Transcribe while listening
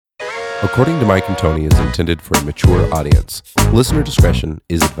According to Mike and Tony, is intended for a mature audience. Listener discretion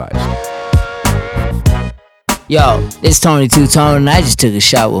is advised. Yo, it's Tony Two Tone, and I just took a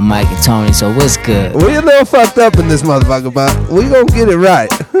shot with Mike and Tony, so what's good? We a little fucked up in this motherfucker, but we gonna get it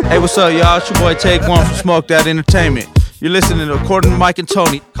right. Hey, what's up, y'all? It's your boy Take One from Smoke That Entertainment. You're listening to According to Mike and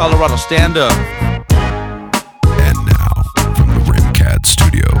Tony, Colorado. Stand up. And now, from the Rimcat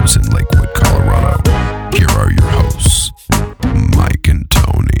Studios in Lakewood, Colorado, here are your hosts, Mike and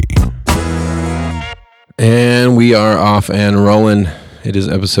Tony. And we are off and rolling. It is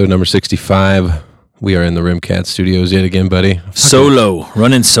episode number 65. We are in the Rimcat Studios yet again, buddy.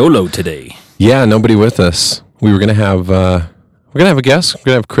 Running solo today. Yeah, nobody with us. We were gonna have a guest. We're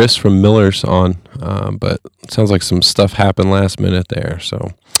gonna have Chris from Miller's on, but it sounds like some stuff happened last minute there.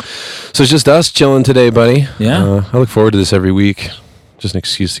 So it's just us chilling today, buddy. Yeah, I look forward to this every week. Just an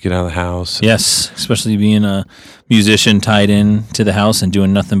excuse to get out of the house. Yes, especially being a musician tied in to the house and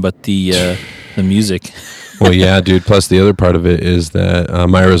doing nothing but the music. Well, yeah, dude. Plus, the other part of it is that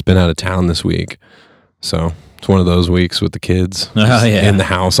Myra's been out of town this week, so it's one of those weeks with the kids in the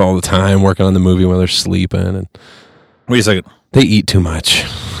house all the time, working on the movie while they're sleeping. And wait a second, they eat too much.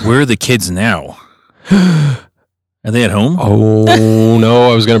 Where are the kids now? Are they at home? Oh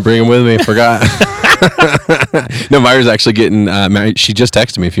no, I was gonna bring them with me. Forgot. No, Myra's actually getting married. She just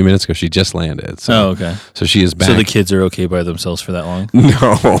texted me a few minutes ago. She just landed. So, okay. So she is back. So the kids are okay by themselves for that long?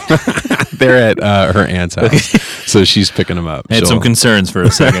 No. They're at her aunt's house. So she's picking them up. I had some concerns for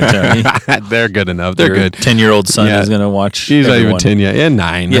a second, Tony. They're good enough. They're good. 10-year-old son is going to watch. He's not even 10 yet. Yeah,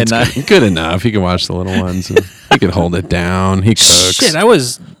 9. Yeah, That's 9. Good enough. He can watch the little ones. He can hold it down. He cooks. Shit, I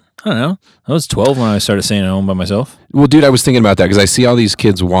don't know. I was 12 when I started staying at home by myself. Well, dude, I was thinking about that because I see all these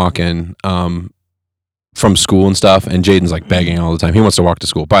kids walking from school and stuff, and Jaden's like begging all the time. He wants to walk to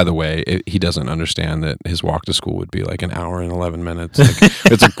school. By the way, he doesn't understand that his walk to school would be like an hour and 11 minutes. Like,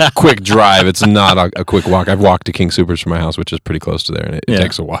 it's a quick drive. It's not a quick walk. I've walked to King Supers from my house, which is pretty close to there, and it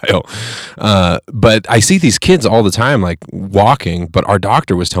takes a while. But I see these kids all the time like walking, but our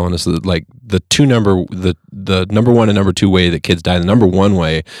doctor was telling us that like the number one and number two way that kids die, the number one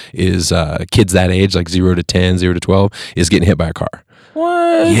way is kids that age, like 0 to 10, 0 to 12, is getting hit by a car.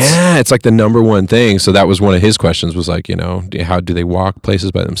 What? Yeah, it's like the number one thing. So that was one of his questions was like, how do they walk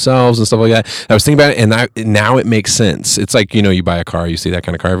places by themselves and stuff like that? I was thinking about it, and now it makes sense. It's like, you buy a car, you see that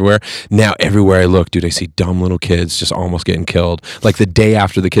kind of car everywhere. Now everywhere I look, dude, I see dumb little kids just almost getting killed. Like the day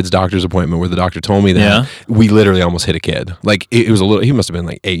after the kid's doctor's appointment where the doctor told me that, we literally almost hit a kid. Like it was he must have been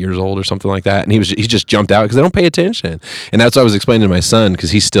like 8 years old or something like that. And he just jumped out because they don't pay attention. And that's what I was explaining to my son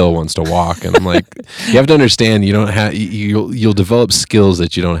because he still wants to walk. And I'm like, you have to understand, you'll develop skills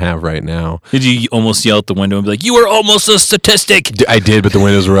that you don't have right now. Did you almost yell out the window and be like, "You were almost a statistic"? I did, but the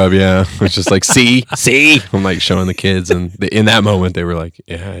windows were up. Yeah, it's just like, see. I'm like showing the kids, and in that moment they were like,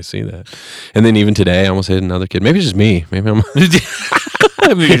 "Yeah, I see that." And then even today, I almost hit another kid. Maybe it's just me. Maybe I'm.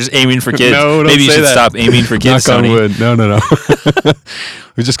 Maybe you're just aiming for kids. No, maybe you should stop aiming for kids. Knock on wood. No.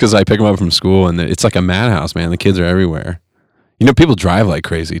 It's just because I pick them up from school, and it's like a madhouse, man. The kids are everywhere. People drive like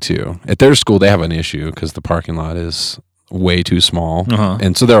crazy too. At their school, they have an issue because the parking lot is way too small,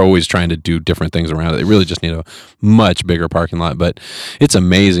 and so they're always trying to do different things around it. They really just need a much bigger parking lot, but it's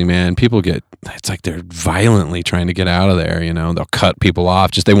amazing, man. It's like they're violently trying to get out of there. They'll cut people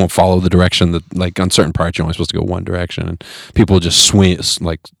off, just they won't follow the direction that, like on certain parts you're only supposed to go one direction, and people just swing,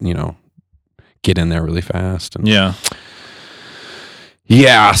 like get in there really fast. And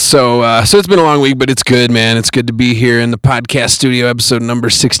yeah, so it's been a long week, but it's good, man. It's good to be here in the podcast studio, episode number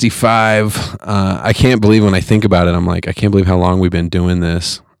 65. I can't believe when I think about it, I'm like, I can't believe how long we've been doing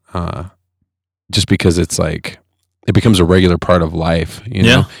this. Just because it's like, it becomes a regular part of life, You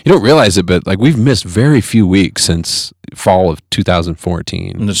don't realize it, but like we've missed very few weeks since fall of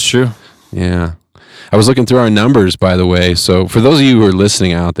 2014. That's true. Yeah. I was looking through our numbers, by the way. So for those of you who are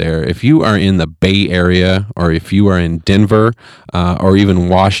listening out there, if you are in the Bay Area or if you are in Denver or even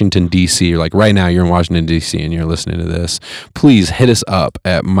Washington, D.C., or like right now you're in Washington, D.C. and you're listening to this, please hit us up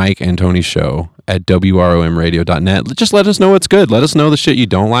at Mike and Tony Show at WROMradio.net. Just let us know what's good. Let us know the shit you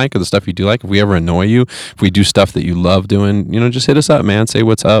don't like or the stuff you do like. If we ever annoy you, if we do stuff that you love doing, just hit us up, man. Say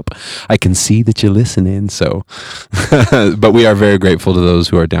what's up. I can see that you're listening. So, but we are very grateful to those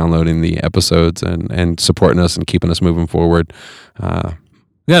who are downloading the episodes and supporting us and keeping us moving forward.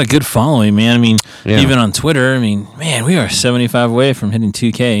 We got a good following, man. I mean, even on Twitter, man, we are 75 away from hitting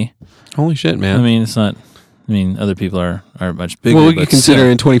 2K. Holy shit, man. It's not... other people are much bigger. Well, you consider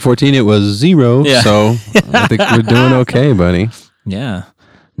in 2014 it was 0, so I think we're doing okay, buddy. Yeah.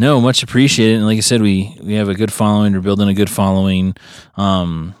 No, much appreciated. And like I said, we have a good following. We're building a good following.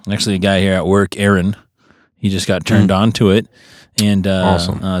 Actually, a guy here at work, Aaron, he just got turned on to it. and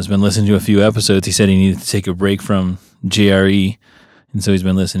Awesome. Has been listening to a few episodes. He said he needed to take a break from JRE, and so he's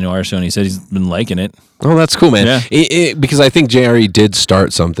been listening to our show, and he said he's been liking it. Oh, that's cool, man. Yeah. Because I think JRE did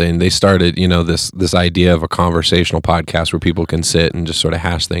start something. They started, this idea of a conversational podcast where people can sit and just sort of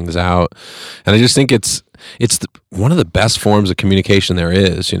hash things out. And I just think it's one of the best forms of communication there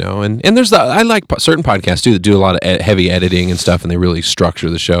is, And there's I like certain podcasts too that do a lot of heavy editing and stuff, and they really structure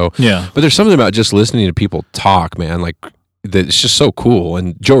the show. Yeah. But there's something about just listening to people talk, man. Like, that it's just so cool.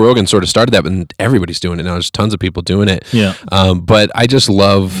 And Joe Rogan sort of started that, but everybody's doing it now. There's tons of people doing it. Yeah. But I just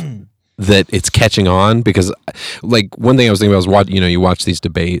love that it's catching on, because like one thing I was thinking about was you watch these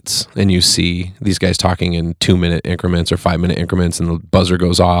debates and you see these guys talking in 2-minute increments or 5-minute increments, and the buzzer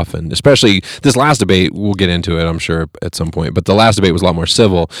goes off. And especially this last debate, we'll get into it, I'm sure, at some point, but the last debate was a lot more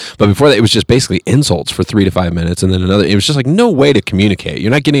civil. But before that, it was just basically insults for 3 to 5 minutes, and then it was just like no way to communicate.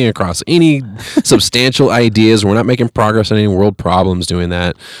 You're not getting across any substantial ideas. We're not making progress on any world problems doing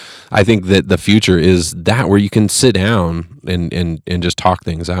that. I think that the future is that, where you can sit down and just talk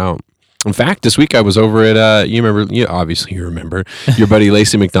things out. In fact, this week I was over at, obviously you remember, your buddy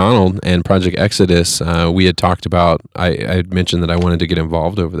Lacey McDonald and Project Exodus. We had talked about, I had mentioned that I wanted to get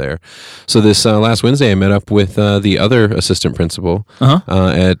involved over there. So this last Wednesday I met up with the other assistant principal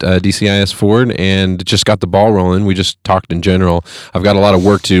at DCIS Ford and just got the ball rolling. We just talked in general. I've got a lot of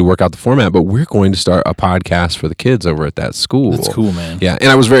work to do to work out the format, but we're going to start a podcast for the kids over at that school. That's cool, man. Yeah, and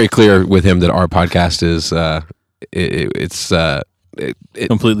I was very clear with him that our podcast is, it's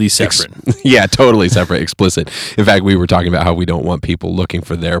completely separate. Yeah, totally separate, explicit. In fact, we were talking about how we don't want people looking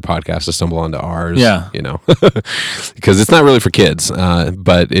for their podcast to stumble onto ours. Yeah, because it's not really for kids,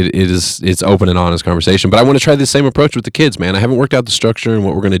 but it's open and honest conversation. But I want to try the same approach with the kids, man. I haven't worked out the structure and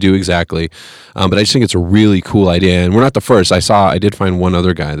what we're going to do exactly, but I just think it's a really cool idea. And we're not the first. I did find one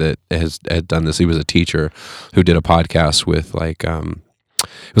other guy that had done this. He was a teacher who did a podcast with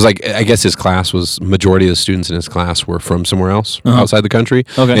it was like, I guess his class majority of the students in his class were from somewhere else outside the country.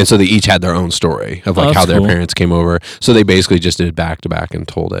 Okay. And so they each had their own story of how their parents came over. So they basically just did back to back and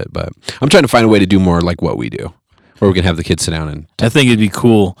told it. But I'm trying to find a way to do more like what we do, where we can have the kids sit down and I think it'd be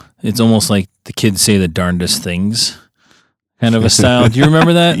cool. It's almost like the kids say the darndest things kind of a style. Do you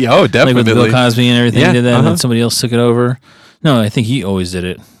remember that? Yeah, oh, definitely. Like with Bill Cosby and everything, he did that, and then Uh-huh. somebody else took it over. No, I think he always did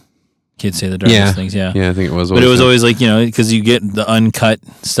it. Kids say the darndest things, yeah. Yeah, I think it was. But it was always like, because you get the uncut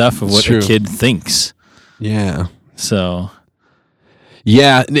stuff of what true. a kid thinks. Yeah. So,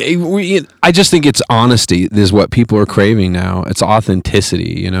 yeah, I just think it's honesty is what people are craving now. It's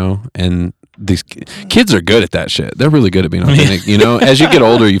authenticity, and these kids are good at that shit. They're really good at being authentic, As you get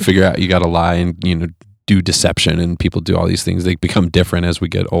older, you figure out you got to lie and, do deception, and people do all these things. They become different as we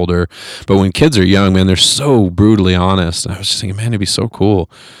get older. But when kids are young, man, they're so brutally honest. And I was just thinking, man, it'd be so cool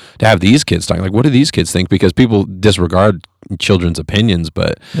to have these kids talk. Like, what do these kids think? Because people disregard children's opinions,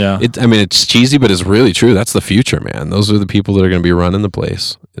 but yeah. It's cheesy, but it's really true. That's the future, man. Those are the people that are going to be running the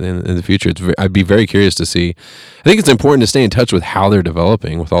place in the future. I'd be very curious to see. I think it's important to stay in touch with how they're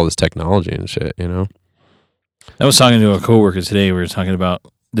developing with all this technology and shit, I was talking to a coworker today. We were talking about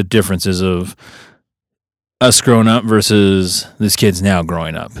the differences of us growing up versus this kid's now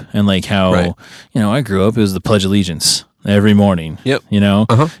growing up, and like how I grew up, it was the Pledge of Allegiance every morning. Yep.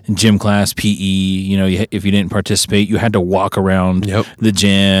 In gym class, PE. If you didn't participate, you had to walk around the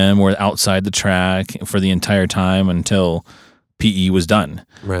gym or outside the track for the entire time until PE was done.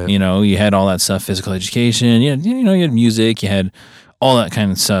 Right. You had all that stuff, physical education. You had music. You had all that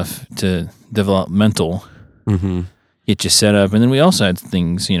kind of stuff to develop mental. Mm-hmm. Get you set up, and then we also had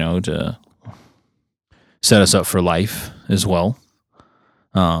things, to set us up for life as well.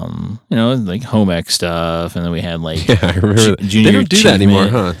 Like home ec stuff, and then we had like I remember junior. They don't do that anymore,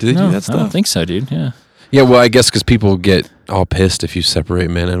 huh? Do they No, do that stuff? I don't think so, dude. Yeah. Yeah, well, I guess because people get all pissed if you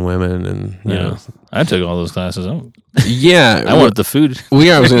separate men and women, and I took all those classes. Yeah, I wanted the food. Well,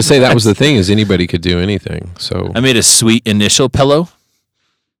 yeah, I was going to say that was the thing, is anybody could do anything. So I made a sweet initial pillow.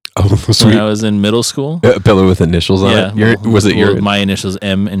 Oh, sweet. When I was in middle school. A pillow with initials on it. Was it your my initials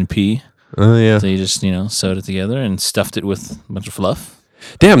M and P? Oh yeah. So you just sewed it together and stuffed it with a bunch of fluff.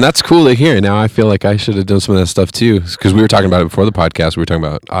 Damn, that's cool to hear. Now I feel like I should have done some of that stuff too, because we were talking about it before the podcast. We were talking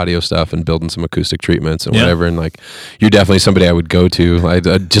about audio stuff and building some acoustic treatments and whatever. And like, you're definitely somebody I would go to. I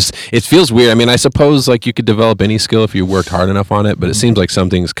just, it feels weird. I mean, I suppose like you could develop any skill if you worked hard enough on it, but it seems like some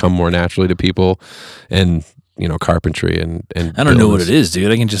things come more naturally to people, and carpentry and I don't know what it is,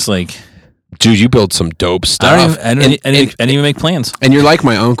 dude. I can just like Dude, you build some dope stuff. I didn't even make plans. And you're like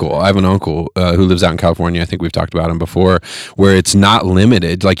my uncle. I have an uncle who lives out in California. I think we've talked about him before, where it's not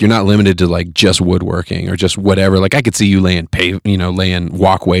limited. Like, you're not limited to like just woodworking or just whatever. Like, I could see you laying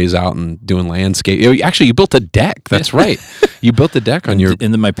walkways out and doing landscape. Actually, you built a deck. That's right. You built the deck on your...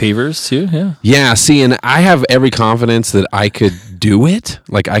 And then my pavers too, yeah. Yeah, see, and I have every confidence that I could do it.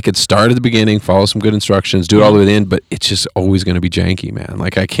 Like, I could start at the beginning, follow some good instructions, do it all the way to the end, but it's just always going to be janky, man.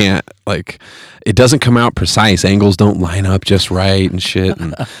 Like, I can't, like... It doesn't come out precise. Angles don't line up just right and shit.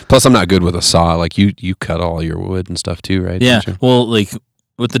 And plus, I'm not good with a saw. Like, you cut all your wood and stuff too, right? Yeah. Well, like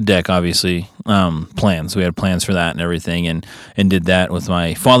with the deck, obviously, plans. We had plans for that and everything, and did that with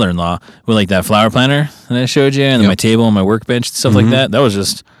my father-in-law with like that flower planner that I showed you, and then my table and my workbench, stuff like that. That was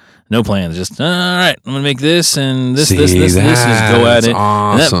just no plans. Just all right, I'm gonna make this and this, and just go at it.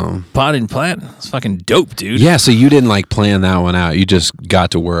 Awesome. And that pot and plat, it's fucking dope, dude. Yeah. So you didn't like plan that one out. You just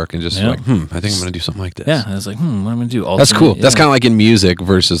got to work and just like, I think I'm gonna do something like this. Yeah. I was like, what am I gonna do? That's cool. Yeah. That's kind of like in music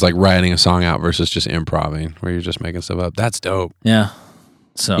versus like writing a song out versus just improvising, where you're just making stuff up. That's dope. Yeah.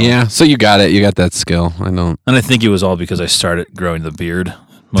 So so you got it. You got that skill. I don't. And I think it was all because I started growing the beard.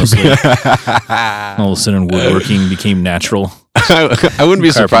 Mostly, all of a sudden, woodworking became natural. I wouldn't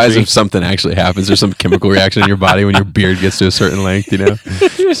be surprised if something actually happens. There's some chemical reaction in your body when your beard gets to a certain length. You know,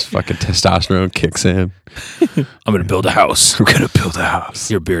 just fucking testosterone kicks in. I'm gonna build a house. I'm gonna build a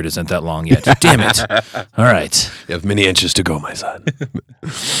house. Your beard isn't that long yet. Damn it! All right, you have many inches to go, my son.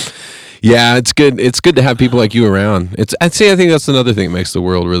 Yeah, it's good. It's good to have people like you around. I think that's another thing that makes the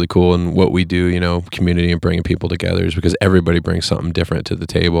world really cool and what we do, community and bringing people together, is because everybody brings something different to the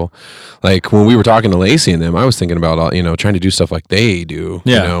table. Like when we were talking to Lacey and them, I was thinking about, trying to do stuff like they do,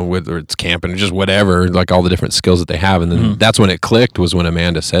 whether it's camping or just whatever, like all the different skills that they have. And then that's when it clicked, was when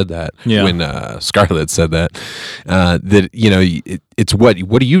Amanda said that, when Scarlett said that, it's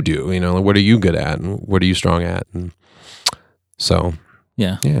what do you do? What are you good at and what are you strong at? And so,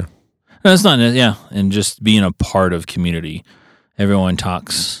 yeah. No, it's not. Yeah, and just being a part of community. Everyone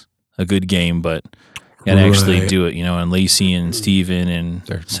talks a good game, but you gotta actually do it. And Lacey and Steven and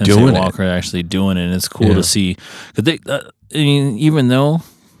Sensei Walker are actually doing it. And it's cool to see. Because even though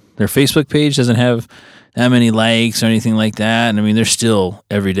their Facebook page doesn't have that many likes or anything like that, they're still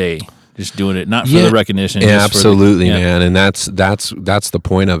every day just doing it, not for the recognition. Yeah, absolutely, man. And that's the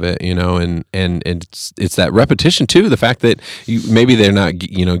point of it, and it's that repetition too. The fact that maybe they're not,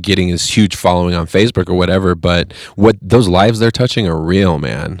 getting this huge following on Facebook or whatever, but what those lives they're touching are real,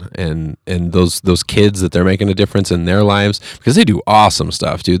 man. And those kids that they're making a difference in their lives, because they do awesome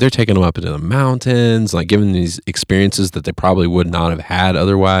stuff, dude. They're taking them up into the mountains, like giving these experiences that they probably would not have had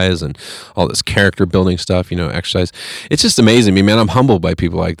otherwise, and all this character building stuff, exercise. It's just amazing me, man. I'm humbled by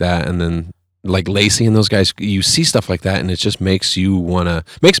people like that. And then like Lacey and those guys, you see stuff like that, and it just makes me want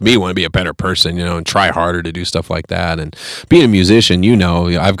to be a better person, and try harder to do stuff like that. And being a musician,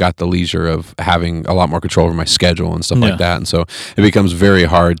 I've got the leisure of having a lot more control over my schedule and stuff like that. And so it becomes very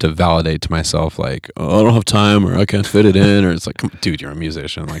hard to validate to myself, like, oh, I don't have time, or I can't fit it in, or it's like, dude, you're a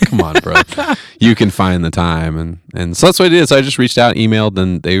musician. Like, come on, bro. You can find the time. And so that's what I did. So I just reached out, emailed,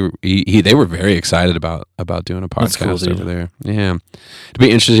 and they were very excited about doing a podcast over there. Yeah. It'd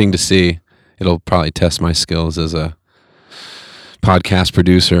be interesting to see. It'll probably test my skills as a podcast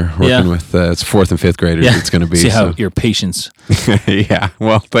producer working with it's 4th and 5th graders. It's going to be see how your patience. Yeah.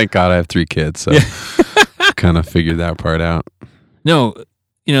 Well, thank God I have 3 kids, so kind of figured that part out. No,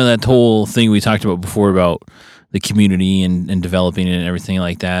 that whole thing we talked about before about the community and developing it and everything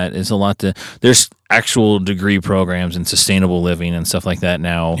like that is a lot there's actual degree programs in sustainable living and stuff like that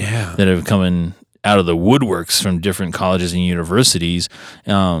now that have come out of the woodworks from different colleges and universities.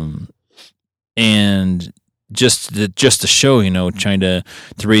 And just to show, trying to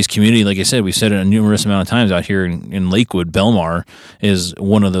raise community. Like I said, we've said it a numerous amount of times out here in Lakewood. Belmar is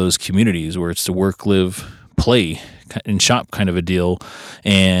one of those communities where it's the work, live, play and shop kind of a deal.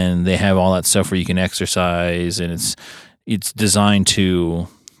 And they have all that stuff where you can exercise, and it's designed to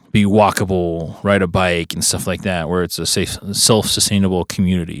be walkable, ride a bike and stuff like that, where it's a safe, self-sustainable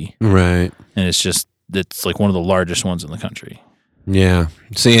community. Right. And it's like one of the largest ones in the country. Yeah.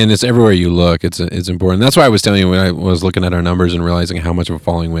 See, and it's everywhere you look. It's important. That's why I was telling you when I was looking at our numbers and realizing how much of a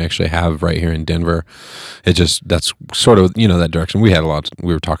following we actually have right here in Denver. That's sort of, that direction. We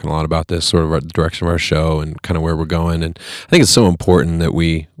were talking a lot about this, sort of the direction of our show and kind of where we're going. And I think it's so important that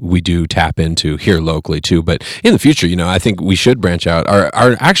we do tap into here locally too. But in the future, I think we should branch out.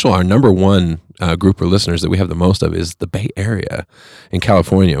 Our number one group of listeners that we have the most of is the Bay Area in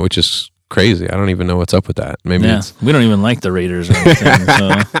California, which is crazy. I don't even know what's up with that. Maybe we don't even like the Raiders or anything.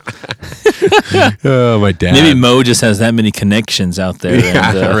 So. Oh, my dad. Maybe Mo just has that many connections out there.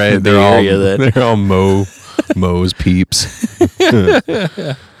 Yeah, in right. They're all Mo's peeps.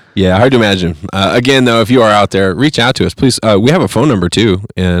 Yeah, hard to imagine. Again, though, if you are out there, reach out to us, please. We have a phone number, too,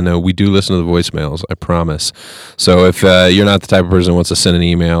 and we do listen to the voicemails, I promise. So if you're not the type of person who wants to send an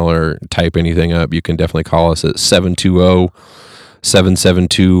email or type anything up, you can definitely call us at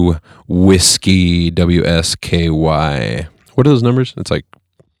 720-772-WHISKY, WSKY. What are those numbers? It's like,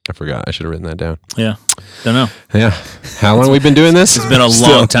 I forgot. I should have written that down. Yeah. Don't know. Yeah. How long have we been doing this? It's been a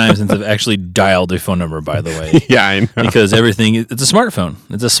long time since I've actually dialed a phone number, by the way. Yeah, I know. Because everything, it's a smartphone.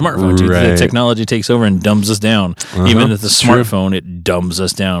 It's a smartphone, dude. Right. The technology takes over and dumbs us down. Even with the True. smartphone, it dumbs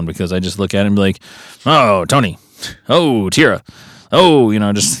us down because I just look at it and be like, oh, Tony. Oh, Tira. Oh,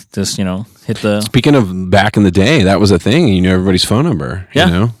 just hit the... Speaking of back in the day, that was a thing. You knew everybody's phone number.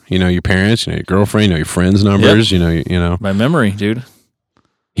 Yeah. You know your parents, your girlfriend, your friends' numbers, Yep. By memory, dude.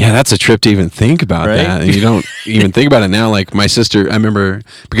 Yeah, that's a trip to even think about Right? that. And you don't even think about it now. Like my sister, I remember,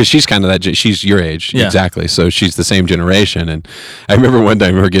 because she's kind of she's your age. Yeah. Exactly. So she's the same generation. And I remember one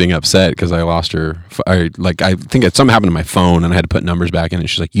time her getting upset because I lost her. I think something happened to my phone and I had to put numbers back in. And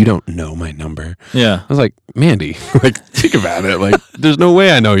she's like, you don't know my number. Yeah. I was like, Mandy, think about it. Like, there's no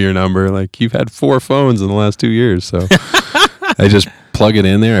way I know your number. Like, you've had 4 phones in the last 2 years. So I just plug it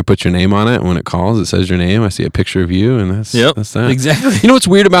in there. I put your name on it. And when it calls, it says your name. I see a picture of you, and that's that. Exactly. You know what's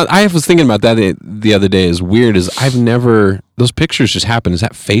weird about? I was thinking about that the other day. Is weird is I've never those pictures just happen. Is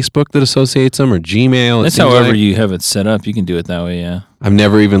that Facebook that associates them or Gmail? That's however you have it set up. You can do it that way. Yeah. I've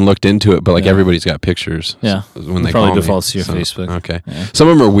never even looked into it, but everybody's got pictures. Yeah. When they probably call defaults me. to your Facebook. Okay. Yeah. Some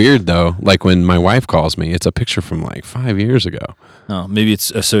of them are weird though. Like when my wife calls me, it's a picture from like 5 years ago. Oh, maybe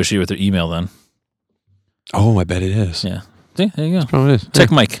it's associated with their email then. Oh, I bet it is. Yeah. See, there you go. Oh, it is.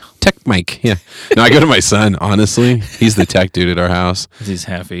 Tech Mike. Tech Mike, yeah. No, I go to my son, honestly. He's the tech dude at our house. He's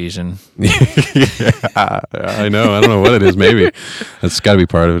half Asian. I know. I don't know what it is. Maybe. That's got to be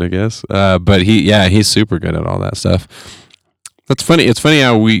part of it, I guess. But he's super good at all that stuff. That's funny. It's funny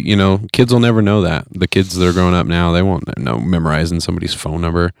how kids will never know that. The kids that are growing up now, they won't know memorizing somebody's phone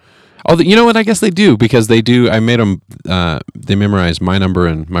number. Although, you know what? I guess they do because they do. I made them, they memorize my number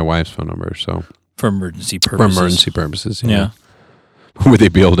and my wife's phone number, so. For emergency purposes. Yeah. Would they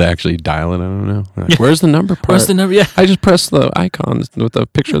be able to actually dial it? I don't know. Like, where's the number part? Where's the number? Yeah. I just press the icon with a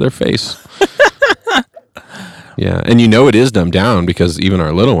picture of their face. Yeah. And it is dumbed down because even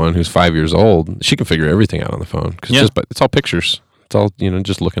our little one, who's 5 years old, she can figure everything out on the phone. But it's all pictures. It's all,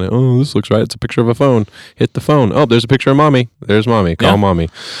 just looking at, oh, this looks right. It's a picture of a phone. Hit the phone. Oh, there's a picture of mommy. There's mommy. Call mommy.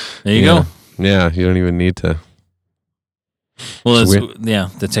 There you go. Yeah. You don't even need to. Well,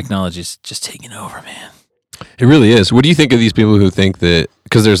 the technology's just taking over, man. It really is. What do you think of these people who think that,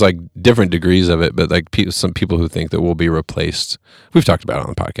 because there's like different degrees of it, but like some people who think that we'll be replaced. We've talked about it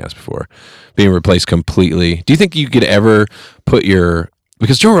on the podcast before, being replaced completely. Do you think you could ever put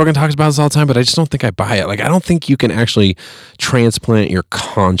because Joe Rogan talks about this all the time, but I just don't think I buy it. Like, I don't think you can actually transplant your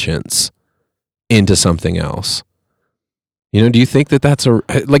conscience into something else. Do you think that that's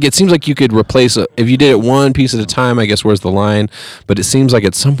it seems like you could replace if you did it one piece at a time, I guess where's the line, but it seems like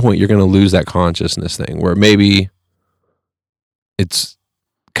at some point you're going to lose that consciousness thing where maybe it's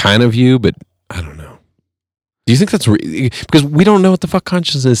kind of you, but I don't know. Do you think that's because we don't know what the fuck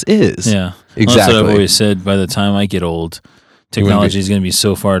consciousness is? Yeah. Exactly. Well, that's what I've always said. By the time I get old, technology is going to be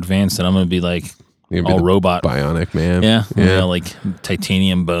so far advanced that I'm going to be like all robot. Bionic man. Yeah. Like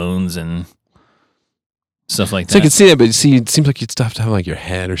titanium bones and stuff like that. So I can see that, but it seems like you'd still have to have like your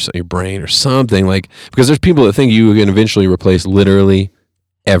head or your brain or something, like, because there's people that think you can eventually replace literally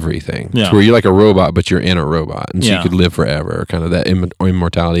everything. Yeah. To where you're like a robot, but you're in a robot, and so you could live forever. Kind of that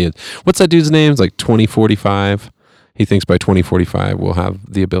immortality. What's that dude's name? It's like 2045. He thinks by 2045 we'll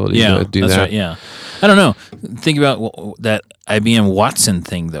have the ability to do that's that. Right, yeah. I don't know. Think about that IBM Watson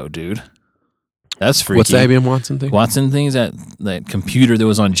thing, though, dude. That's freaky. What's the IBM Watson thing? Watson thing is that computer that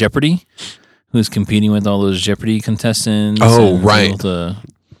was on Jeopardy. Who's competing with all those Jeopardy contestants? Oh, and right. Able to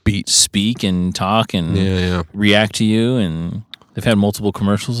speak and talk and react to you, and they've had multiple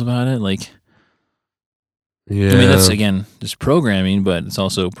commercials about it. Like, I mean, that's again just programming, but it's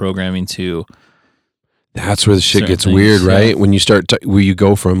also programming to. That's where the shit gets weird, right? When you start, where you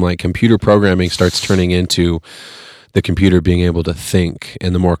go from like computer programming starts turning into the computer being able to think,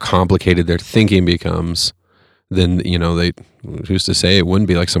 and the more complicated their thinking becomes. Then, they used to say it wouldn't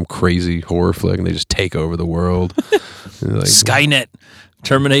be like some crazy horror flick and they just take over the world. Like, Skynet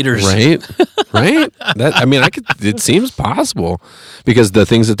Terminators. Right? It seems possible because the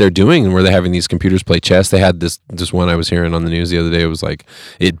things that they're doing where they're having these computers play chess, they had this one I was hearing on the news the other day. It was like,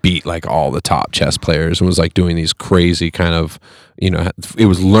 it beat like all the top chess players and was like doing these crazy kind of, it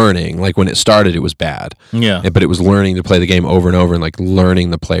was learning. Like when it started, it was bad. Yeah. But it was learning to play the game over and over and like learning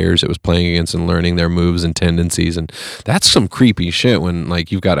the players it was playing against and learning their moves and tendencies. And that's some creepy shit when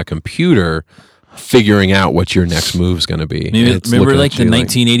like you've got a computer figuring out what your next move's going to be. Remember like the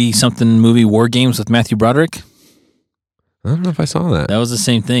 1980 something movie War Games with Matthew Broderick? I don't know if I saw that. That was the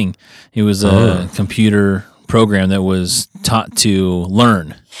same thing. It was a computer program that was taught to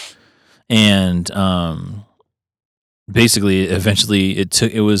learn, and basically, eventually,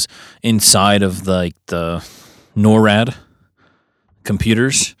 it was inside of the NORAD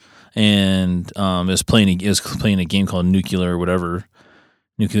computers, and it was playing a game called Nuclear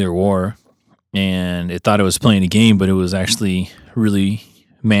War. And it thought it was playing a game, but it was actually really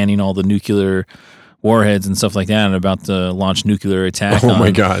manning all the nuclear warheads and stuff like that, and about to launch nuclear attack on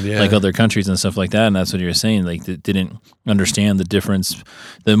my God, yeah. like other countries and stuff like that. And that's what you were saying. Like, it didn't understand the difference,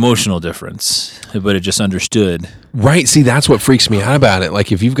 the emotional difference, but it just understood. Right. See, that's what freaks me out about it.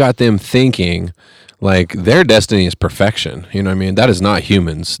 Like, if you've got them thinking like their destiny is perfection, you know what I mean? That is not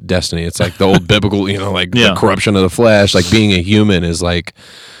humans' destiny. It's like the old biblical, the corruption of the flesh. Like being a human is like,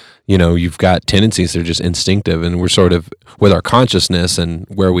 you've got tendencies that are just instinctive, and we're sort of, with our consciousness and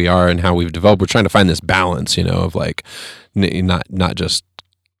where we are and how we've developed, we're trying to find this balance, of like, not just,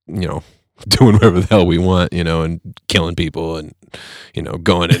 doing whatever the hell we want, and killing people and,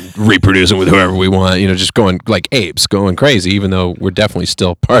 going and reproducing with whoever we want, just going like apes, going crazy, even though we're definitely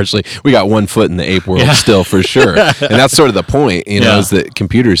still we got one foot in the ape world still for sure. And that's sort of the point, is that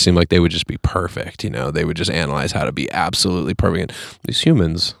computers seem like they would just be perfect, they would just analyze how to be absolutely perfect. And these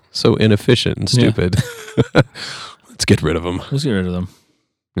humans, so inefficient and stupid. Let's get rid of them.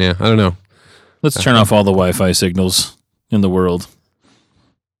 Yeah, I don't know. Let's turn off all the Wi-Fi signals in the world.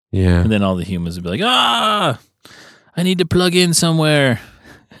 Yeah. And then all the humans would be like, I need to plug in somewhere.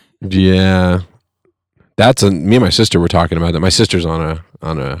 Yeah. Me and my sister were talking about that. My sister's on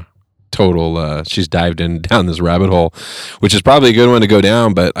a total, she's dived down this rabbit hole, which is probably a good one to go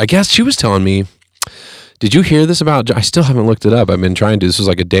down, but I guess she was telling me, did you hear this about, I still haven't looked it up. I've been trying to, this was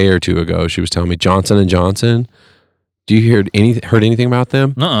like a day or two ago. She was telling me Johnson & Johnson. Do you heard anything about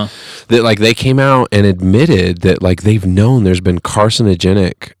them? Uh-uh. That like they came out and admitted that like they've known there's been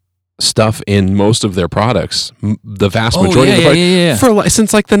carcinogenic stuff in most of their products, the vast majority of the products,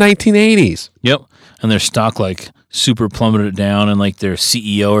 since like the 1980s. Yep. And their stock like super plummeted down, and like their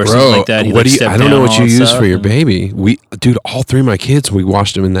CEO or something like that. I don't know what you use for your baby. Dude, all three of my kids, we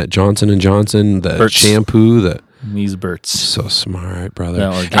washed them in that Johnson & Johnson, the shampoo, These Burt's. So smart, brother.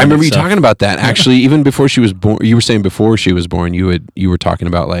 I remember you talking about that. Actually, even before she was born, you were saying before she was born, you were talking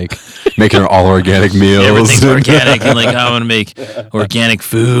about like making her all organic meals. Everything's organic, and like I want to make organic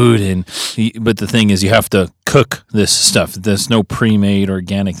food, but the thing is, you have to cook this stuff. There's no pre-made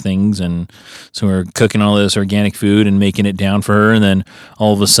organic things, and so we're cooking all this organic food and making it down for her, and then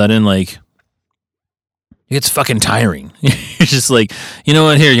all of a sudden, like, it's fucking tiring. You're just like, you know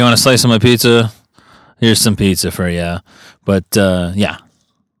what? Here, you want a slice of my pizza? Here's some pizza for you. But, yeah.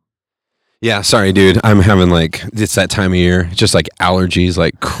 Yeah, sorry, dude. I'm having like, it's that time of year. It's just like allergies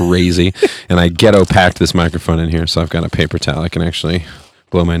like crazy. And I ghetto packed this microphone in here, so I've got a paper towel I can actually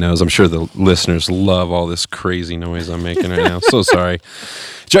blow my nose. I'm sure the listeners love all this crazy noise I'm making right now. So sorry.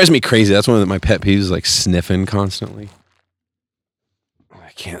 It drives me crazy. That's one of my pet peeves, like sniffing constantly.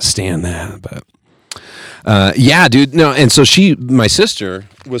 I can't stand that, but... yeah, dude. No, and so my sister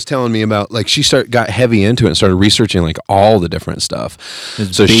was telling me about like she got heavy into it and started researching like all the different stuff.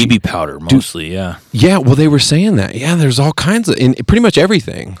 It's so baby powder mostly, yeah. Yeah, well, they were saying that. Yeah, there's all kinds of, in pretty much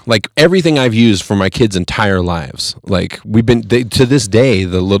everything. Like everything I've used for my kids' entire lives. Like to this day,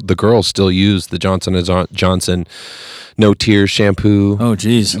 the girls still use the Johnson & Johnson No Tears shampoo. Oh,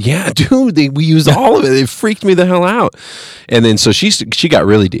 geez. Yeah, dude, we used all of it. It freaked me the hell out. And then so she got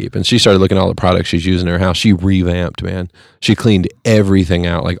really deep and she started looking at all the products she's using in her house. She revamped, man. She cleaned everything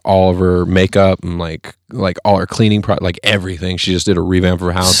out, like all of her makeup and like all her cleaning product, like everything. She just did a revamp of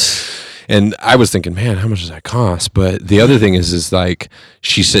her house. And I was thinking, man, how much does that cost? But the other thing is like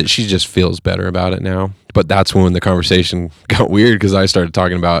she said she just feels better about it now. But that's when the conversation got weird because I started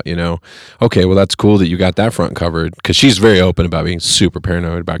talking about, okay, well, that's cool that you got that front covered because she's very open about being super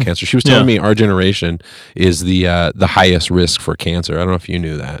paranoid about cancer. She was telling me our generation is the highest risk for cancer. I don't know if you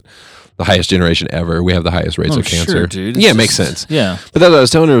knew that. The highest generation ever. We have the highest rates of cancer. Sure, dude. Yeah, it makes sense. Yeah. But that's what I was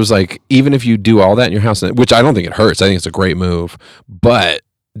telling her was like, even if you do all that in your house, which I don't think it hurts. I think it's a great move. But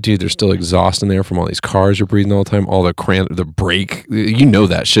dude, there's still exhaust in there from all these cars you're breathing all the time. All the brake,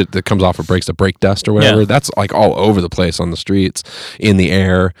 that shit that comes off of brakes, the brake dust or whatever. Yeah. That's like all over the place on the streets, in the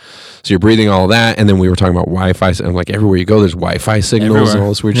air. So you're breathing all that. And then we were talking about Wi-Fi. And like everywhere you go, there's Wi-Fi signals Everywhere. and all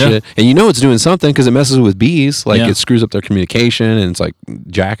this weird shit. And it's doing something because it messes with bees. Like it screws up their communication and it's like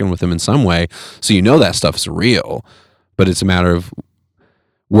jacking with them in some way. So that stuff is real. But it's a matter of,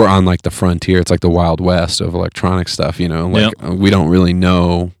 we're on like the frontier. It's like the Wild West of electronic stuff, we don't really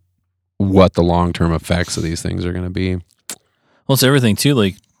know what the long-term effects of these things are going to be. Well, it's everything too.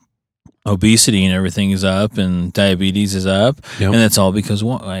 Like obesity and everything is up, and diabetes is up, and that's all because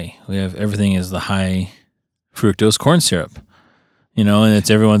we have everything is the high fructose corn syrup. And it's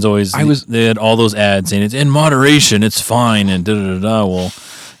everyone's always. They had all those ads saying it's in moderation, it's fine, and da da da da. Well,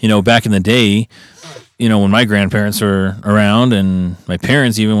 back in the day, when my grandparents were around, and my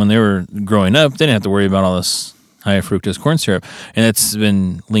parents, even when they were growing up, they didn't have to worry about all this high fructose corn syrup, and it's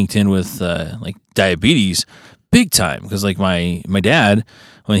been linked in with like diabetes big time. Because like my dad,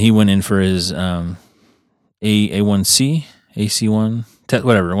 when he went in for his A1C, AC1 test,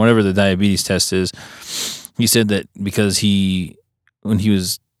 whatever the diabetes test is, he said that because when he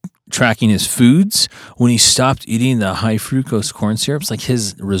was tracking his foods, when he stopped eating the high fructose corn syrups, like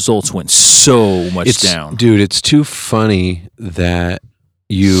his results went so much down. Dude, it's too funny that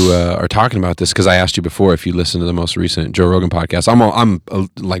you are talking about this, because I asked you before if you listened to the most recent Joe Rogan podcast. I'm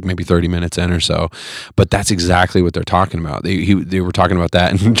like maybe 30 minutes in or so, but that's exactly what they're talking about. They were talking about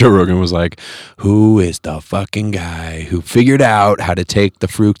that, and Joe Rogan was like, "Who is the fucking guy who figured out how to take the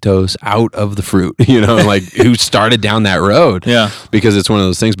fructose out of the fruit?" Like who started down that road? Yeah, because it's one of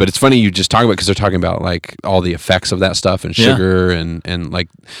those things. But it's funny you just talk about, because they're talking about like all the effects of that stuff and sugar and like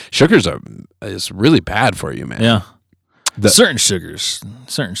sugars is really bad for you, man. Yeah. Certain sugars,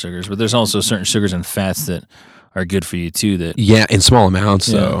 but there's also certain sugars and fats that are good for you too. In small amounts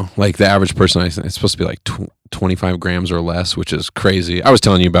though. Like the average person, it's supposed to be like 25 grams or less, which is crazy. I was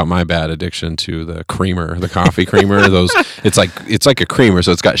telling you about my bad addiction to the creamer, the coffee creamer. It's like a creamer,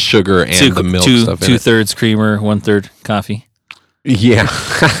 so it's got sugar and the milk stuff in it. 2/3 creamer, 1/3 coffee. Yeah,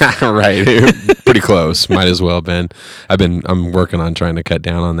 right. Pretty close. Might as well have been. I'm working on trying to cut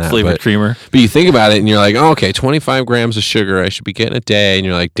down on that. Flavored creamer. But you think about it and you're like, oh, okay, 25 grams of sugar I should be getting a day. And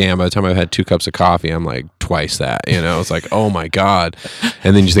you're like, damn, by the time I've had 2 cups of coffee, I'm like twice that. It's like, oh my God.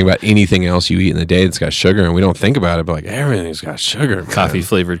 And then you think about anything else you eat in the day that's got sugar, and we don't think about it, but like everything's got sugar. Coffee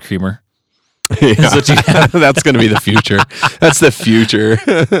flavored creamer. Yeah. That's going to be the future. That's the future.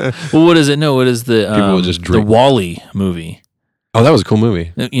 Well, what is it? No, what is the People will just drink. The WALL-E movie? Oh, that was a cool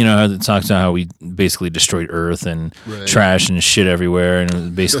movie. It talks about how we basically destroyed Earth and trash and shit everywhere,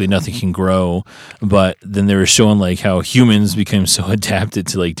 and basically nothing can grow. But then they were showing like how humans became so adapted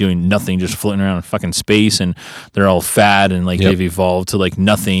to like doing nothing, just floating around in fucking space, and they're all fat and like they've evolved to like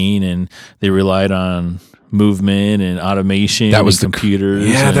nothing, and they relied on movement and automation. That was the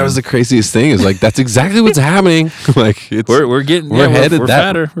computers. That was the craziest thing. Is like that's exactly what's happening. Like we're headed. We're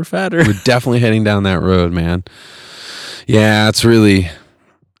fatter. We're fatter. We're definitely heading down that road, man. Yeah, it's really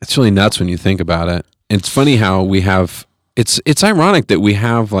nuts when you think about it. It's funny how we have. It's ironic that we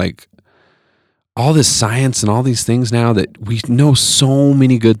have like all this science and all these things now that we know so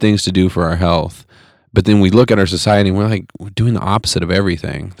many good things to do for our health. But then we look at our society and we're doing the opposite of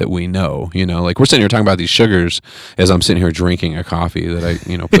everything that we know. Like we're sitting here talking about these sugars as I'm sitting here drinking a coffee that I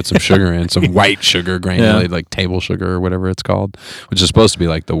put some sugar in, some white sugar, granulated like table sugar or whatever it's called, which is supposed to be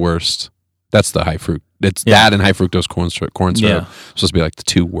like the worst. That's the high fruit. It's that and high fructose corn syrup. Supposed to be like the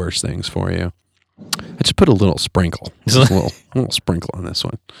 2 worst things for you. I just put a little sprinkle. Just a little sprinkle on this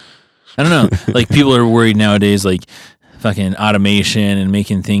one. I don't know. Like people are worried nowadays, like fucking automation and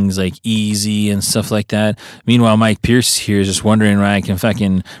making things like easy and stuff like that. Meanwhile, Mike Pierce here is just wondering why I can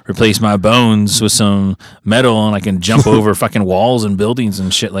fucking replace my bones with some metal and I can jump over fucking walls and buildings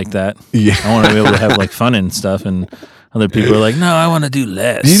and shit like that. Yeah. I want to be able to have like fun and stuff, and other people are like, no, I want to do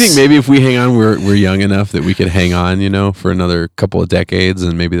less. Do you think maybe if we hang on, we're young enough that we could hang on, for another couple of decades,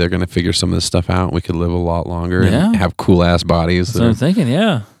 and maybe they're going to figure some of this stuff out. We could live a lot longer and have cool ass bodies. That's what I'm thinking.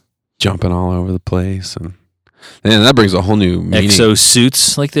 Yeah. Jumping all over the place. And that brings a whole new meaning.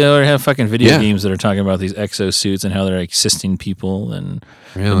 Exosuits. Like they already have fucking video games that are talking about these exosuits and how they're like assisting people, and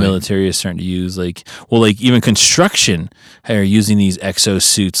the military is starting to use even construction are using these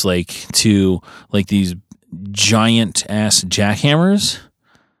exosuits to these giant ass jackhammers.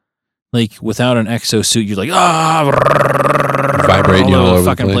 Like without an exosuit, you're like vibrating all over the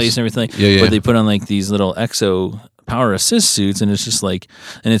fucking place and everything. Yeah. But they put on like these little exo power assist suits, and it's just like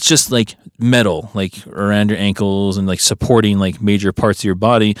metal, like around your ankles and like supporting like major parts of your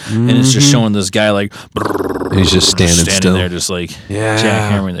body, and it's just showing this guy like he's just standing still there, just like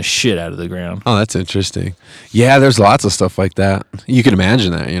jackhammering the shit out of the ground. Oh, that's interesting. Yeah, there's lots of stuff like that. You can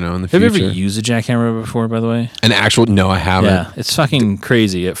imagine that, in the Have future. you ever used a jackhammer before, by the way? An actual? No, I haven't. Yeah, it's fucking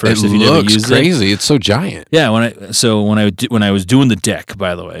crazy at first. It if you never looks used crazy. It's so giant. Yeah, when I was doing the deck,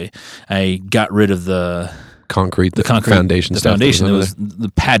 by the way, I got rid of the Concrete foundation. stuff. Foundation. It was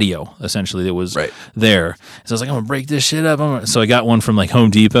the patio essentially that was there. So I was like, I'm gonna break this shit up. So I got one from like Home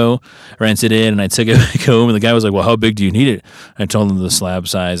Depot, rented it, and I took it back home. And the guy was like, "Well, how big do you need it?" And I told him the slab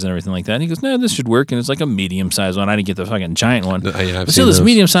size and everything like that. And he goes, "No, this should work." And it's like a medium sized one. I didn't get the fucking giant one. Yeah, but still, this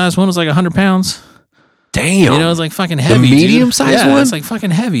medium sized one was like 100 pounds. Damn. It was like fucking heavy. The medium sized one? It's like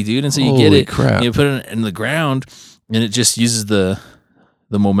fucking heavy, dude. And so you Holy get it, crap. you put it in the ground, and it just uses the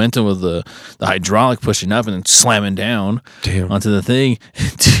momentum of the hydraulic pushing up and then slamming down onto the thing.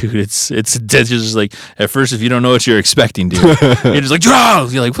 Dude, it's just like, at first, if you don't know what you're expecting, dude, you're just like, draw!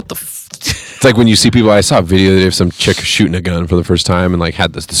 You're like, what the It's like when you see people, I saw a video of some chick shooting a gun for the first time and like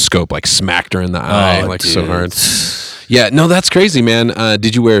had the scope like smacked her in the eye like so hard. Yeah, no, that's crazy, man.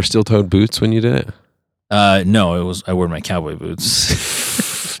 Did you wear steel-toed boots when you did it? No, I wore my cowboy boots.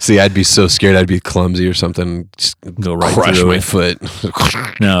 See, I'd be so scared I'd be clumsy or something. Just go right crush through my it. foot.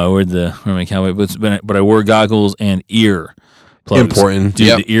 No, I wore my cowboy boots, but I wore goggles and ear plugs. Important. Dude,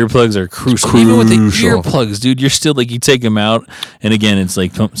 Yep. the earplugs are crucial. Even with the earplugs, dude, you're still like, you take them out, and again, it's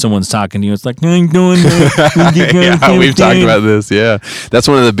like someone's talking to you. It's like, I'm doing yeah, we've talked about this. Yeah, that's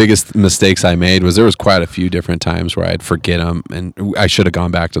one of the biggest mistakes I made. Was there was quite a few different times where I'd forget them, and I should have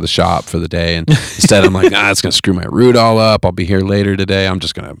gone back to the shop for the day. And instead, I'm like, it's gonna screw my root all up. I'll be here later today. I'm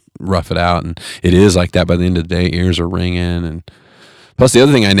just gonna rough it out, and it is like that. By the end of the day, ears are ringing, and plus the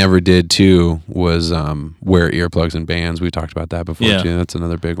other thing I never did too was wear earplugs and bands. We talked about that before too. That's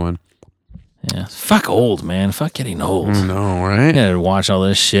another big one. Yeah, fuck old, man. Fuck getting old. No, right? I gotta watch all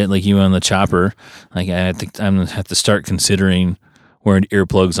this shit like you on the chopper. Like I'm gonna have to start considering wearing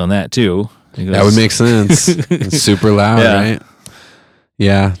earplugs on that too. That would make sense. It's super loud, right?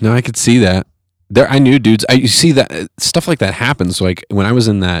 Yeah. No, I could see that. I knew dudes. You see that stuff like that happens. Like when I was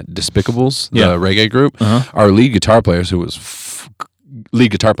in that Despicables, the reggae group, our lead guitar player who was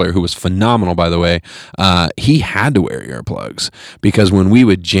phenomenal, by the way, he had to wear earplugs because when we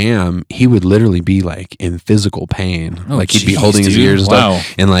would jam, he would literally be like in physical pain. He'd be holding his ears and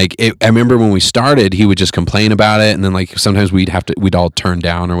stuff. And like, I remember when we started, he would just complain about it. And then like sometimes we'd all turn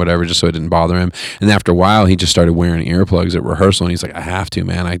down or whatever just so it didn't bother him. And after a while, he just started wearing earplugs at rehearsal. And he's like, I have to,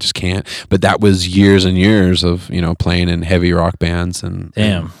 man. I just can't. But that was years and years of, playing in heavy rock bands. And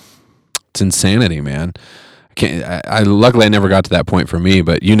it's insanity, man. Luckily I never got to that point for me,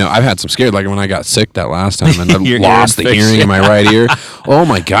 but I've had some scared, like when I got sick that last time and I lost the hearing in my right ear. Oh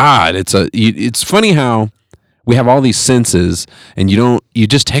my God. It's funny how we have all these senses and you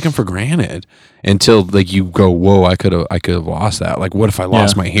just take them for granted until like you go, whoa, I could have lost that. Like what if I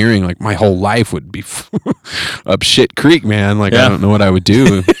lost my hearing? Like my whole life would be up shit creek, man. Like I don't know what I would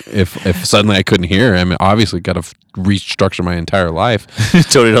do if suddenly I couldn't hear. I mean, obviously got to restructure my entire life.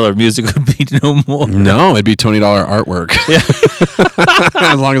 $20 music would be no more. No, it'd be $20 artwork.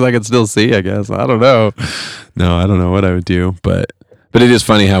 As long as I could still see, I guess. I don't know. No, I don't know what I would do, but it is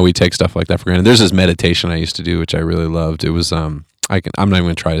funny how we take stuff like that for granted. There's this meditation I used to do, which I really loved. It was I'm not even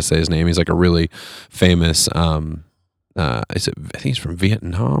going to try to say his name. He's like a really famous I think he's from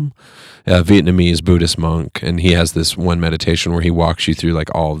Vietnam, Vietnamese Buddhist monk, and he has this one meditation where he walks you through like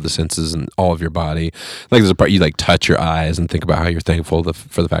all of the senses and all of your body. Like there's a part you like touch your eyes and think about how you're thankful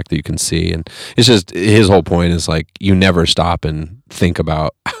for the fact that you can see, and it's just his whole point is like you never stop and think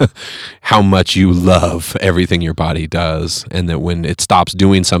about how much you love everything your body does, and that when it stops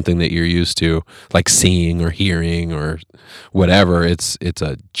doing something that you're used to, like seeing or hearing or whatever, it's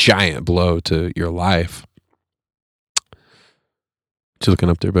a giant blow to your life. What you looking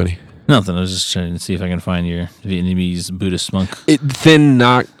up there, buddy? Nothing. I was just trying to see if I can find your Vietnamese Buddhist monk. Thien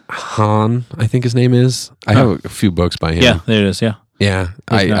Nhat Hanh, I think his name is. I have a few books by him. Yeah, there it is. Yeah. Yeah.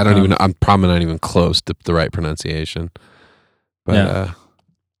 I don't even know. I'm probably not even close to the right pronunciation. But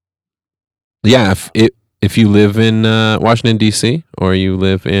if you live in Washington, D.C., or you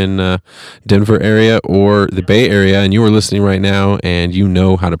live in Denver area or the Bay Area, and you are listening right now and you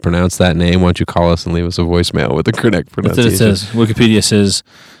know how to pronounce that name, why don't you call us and leave us a voicemail with the correct pronunciation? That's what it says. Wikipedia says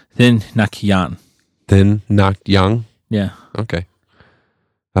Thien Nhat Hanh. Thien Nhat Hanh? Yeah. Okay.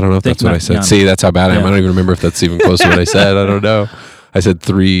 I don't know if that's what I said. See, that's how bad I am. I don't even remember if that's even close to what I said. I don't know. I said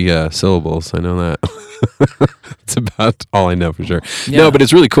 3 syllables. I know that. It's about all I know for sure. Yeah. No, but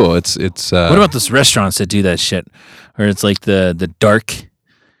it's really cool. It's. What about those restaurants that do that shit? Where it's like the dark,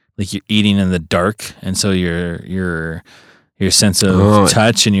 like you're eating in the dark, and so your sense of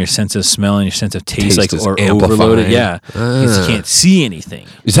touch and your sense of smell and your sense of taste like is or amplified. overloaded. Yeah, because you can't see anything.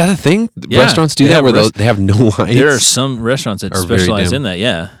 Is that a thing? Yeah. Restaurants do They that have where they have no lights? There are some restaurants that Are very specialize dim. in that.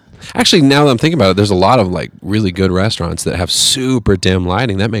 Yeah. Actually, now that I'm thinking about it, there's a lot of like really good restaurants that have super dim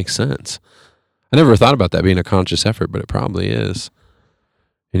lighting. That makes sense. I never thought about that being a conscious effort, but it probably is.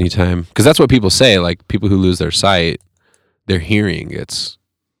 Anytime, because that's what people say. Like people who lose their sight, their hearing gets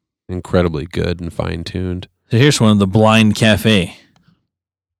incredibly good and fine tuned. So here's one, the Blind Cafe.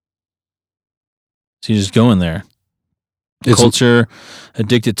 So you just go in there. Culture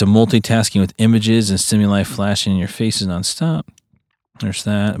addicted to multitasking with images and stimuli flashing in your faces nonstop. There's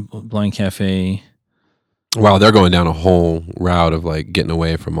that Blind Cafe. Wow, they're going down a whole route of like getting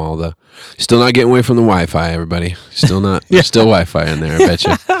away from all the. Still not getting away from the Wi-Fi, everybody. Still not. There's still Wi-Fi in there, I bet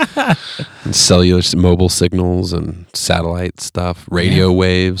you. And cellular, mobile signals, and satellite stuff, radio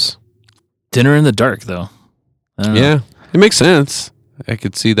waves. Dinner in the dark, though. I don't know. Yeah, it makes sense. I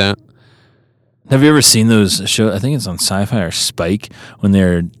could see that. Have you ever seen those shows? I think it's on Sci-Fi or Spike when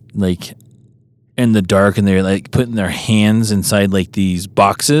they're like in the dark and they're like putting their hands inside like these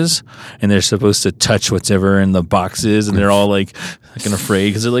boxes and they're supposed to touch whatever in the boxes and they're all like fucking afraid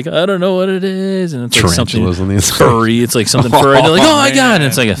because they're like, I don't know what it is, and it's like something Tarantulas on the inside. furry. It's like something furry. They're like, oh my god, and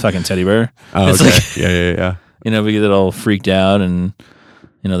it's like a fucking teddy bear. Oh, It's okay. like, Yeah. you know, we get all freaked out and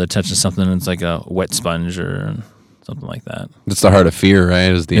you know they're touching something and it's like a wet sponge or something like that. That's the heart of fear, right?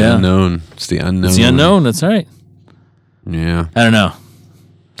 Is the Yeah. unknown. It's the unknown. It's the unknown. That's right. Yeah. I don't know.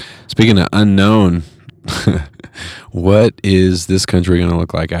 Speaking of unknown, what is this country going to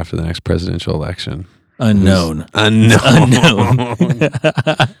look like after the next presidential election? Unknown. Unknown.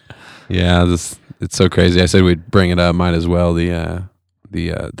 Yeah, it's so crazy. I said we'd bring it up. Might as well. The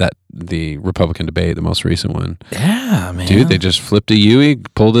Republican debate, the most recent one. Yeah, man. Dude, they just flipped a Yui,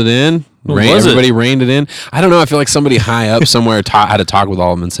 pulled it in. What was it? Everybody reined it in. I don't know. I feel like somebody high up somewhere had to talk with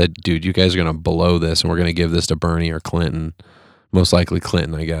all of them and said, dude, you guys are going to blow this and we're going to give this to Bernie or Clinton. Most likely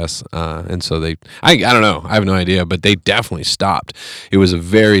Clinton, I guess. And so I don't know. I have no idea, but they definitely stopped. It was a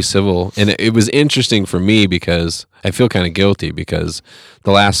very civil, and it was interesting for me because I feel kind of guilty because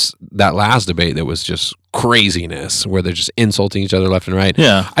that last debate that was just craziness where they're just insulting each other left and right.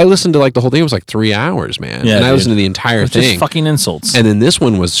 Yeah. I listened to like the whole thing. It was like 3 hours, man. Yeah, and I dude. listened to the entire It's thing. just fucking insults. And then this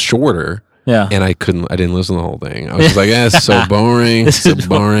one was shorter. Yeah. And I didn't listen to the whole thing. I was just like, it's so boring. It's so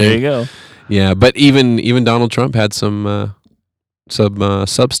boring. There you go. Yeah, but even Donald Trump had some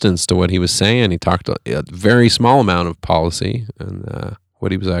substance to what he was saying. He talked a very small amount of policy and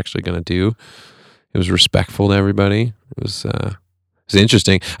what he was actually going to do. It was respectful to everybody. It was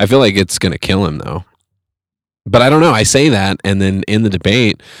interesting. I feel like it's going to kill him though. But I don't know. I say that, and then in the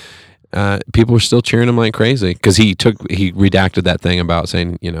debate, people were still cheering him like crazy because he redacted that thing about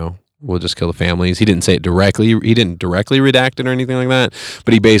saying, you know, we'll just kill the families. He didn't say it directly. He didn't directly redact it or anything like that.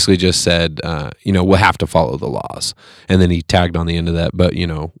 But he basically just said, you know, we'll have to follow the laws. And then he tagged on the end of that. But, you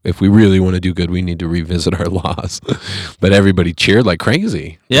know, if we really want to do good, we need to revisit our laws. But everybody cheered like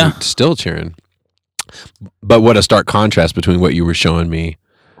crazy. Yeah. They're still cheering. But what a stark contrast between what you were showing me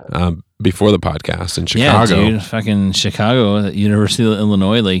before the podcast in Chicago. Yeah, dude. Fucking Chicago, the University of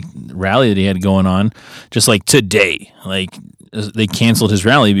Illinois, like rally that he had going on, just like today. Like they canceled his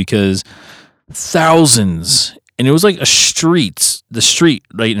rally because thousands, and it was like the street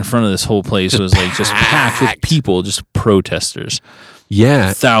right in front of this whole place was like just packed with people, just protesters.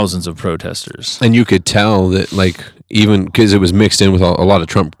 Yeah. Thousands of protesters. And you could tell that, like, even because it was mixed in with a lot of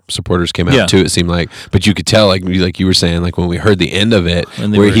Trump supporters came out Yeah. too, it seemed like. But you could tell, like you were saying, like when we heard the end of it,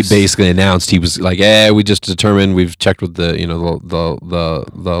 And they where were he basically announced he was like, we just determined, we've checked with the, you know,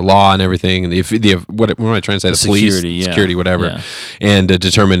 the law and everything, and what am I trying to say? The police, security, yeah. security, whatever, Yeah. and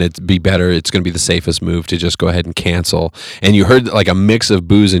determined it'd be better. It's going to be the safest move to just go ahead and cancel. And you heard like a mix of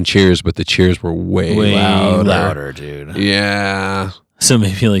boos and cheers, but the cheers were way louder, dude. Yeah. So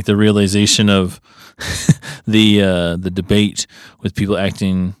maybe like the realization of the debate with people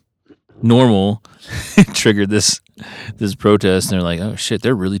acting normal triggered this protest, and they're like, oh shit,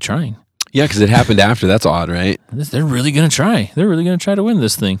 they're really trying. Yeah, because it happened after. That's odd, right? They're really gonna try. They're really gonna try to win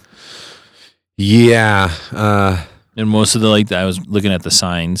this thing. Yeah. And most of I was looking at the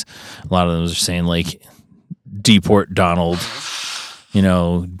signs. A lot of them was saying like, deport Donald. You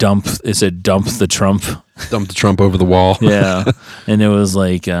know, it said dump the Trump. Dump the Trump over the wall. Yeah. And it was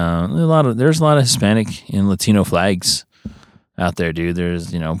like there's a lot of Hispanic and Latino flags out there, dude.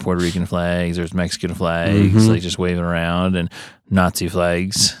 There's, Puerto Rican flags, there's Mexican flags, like just waving around, and Nazi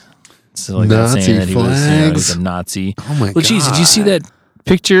flags. So like Nazi saying that flags? he's a Nazi. Oh my Well, geez, did you see that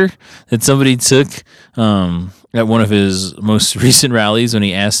picture that somebody took at one of his most recent rallies when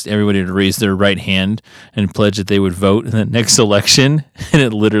he asked everybody to raise their right hand and pledge that they would vote in the next election? And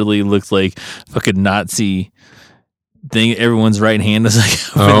it literally looked like fucking Nazi thing. Everyone's right hand was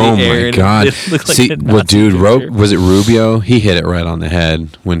like up in the air. My God. It looked like See, a well, Nazi dude, picture. was it Rubio? He hit it right on the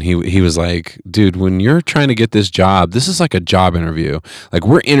head when he was like, dude, when you're trying to get this job, this is like a job interview. Like,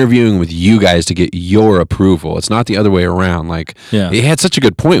 we're interviewing with you guys to get your approval. It's not the other way around. Like, he had such a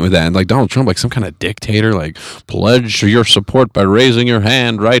good point with that. And like Donald Trump, like some kind of dictator, like, pledge your support by raising your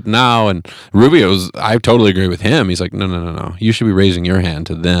hand right now. And I totally agree with him. He's like, no. You should be raising your hand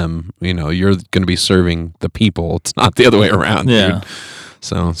to them. You're going to be serving the people. It's not the other way around. Yeah. Dude.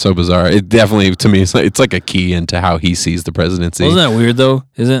 So bizarre. It definitely, to me, it's like a key into how he sees the presidency. Wasn't that weird though?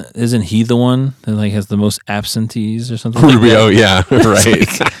 Isn't he the one that like has the most absentees or something? Rubio, like that? yeah,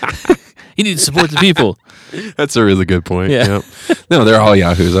 right. He needs to support the people. That's a really good point. Yeah. Yep. No, they're all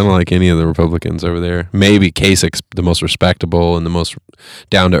yahoos. I don't like any of the Republicans over there. Maybe Kasich's the most respectable and the most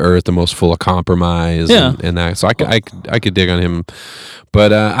down to earth, the most full of compromise. Yeah. And that. So I could dig on him,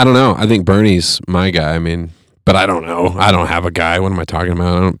 but I don't know. I think Bernie's my guy. I mean. But I don't know. I don't have a guy. What am I talking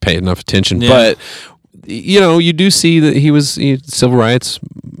about? I don't pay enough attention. Yeah. But, you do see that he was civil rights,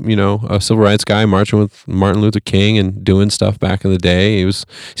 a civil rights guy marching with Martin Luther King and doing stuff back in the day.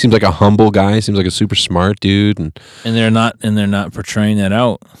 Seems like a humble guy. Seems like a super smart dude. And they're not portraying that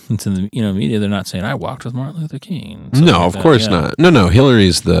out into the media. They're not saying I walked with Martin Luther King. No, of course not. No.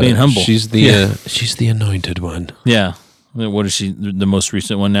 Hillary's being humble. She's the anointed one. Yeah. What is she? The most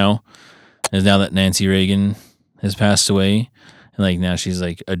recent one now is now that Nancy Reagan has passed away, and like now she's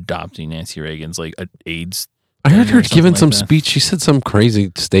like adopting Nancy Reagan's like AIDS. I heard her or something giving like some that. speech. She said some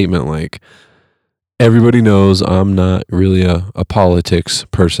crazy statement like, "Everybody knows I'm not really a politics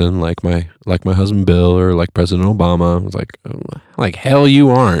person like my husband Bill or like President Obama." I was like hell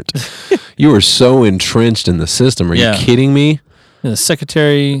you aren't. You are so entrenched in the system. Are you kidding me? The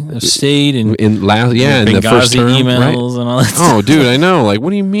Secretary of State and in the first term, emails right? and all that. Oh, dude, I know. Like, what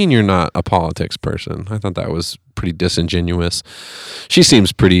do you mean you're not a politics person? I thought that was pretty disingenuous. She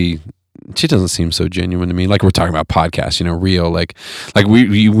doesn't seem so genuine to me. Like, we're talking about podcasts, real. Like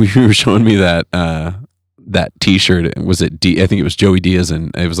we were showing me that T-shirt. Was it I think it was Joey Diaz,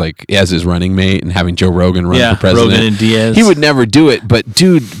 and it was like as his running mate, and having Joe Rogan run for president. Rogan and Diaz. He would never do it, but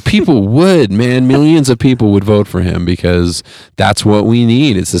dude, people would. Man, millions of people would vote for him because that's what we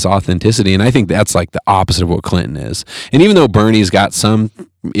need. It's this authenticity, and I think that's like the opposite of what Clinton is. And even though Bernie's got some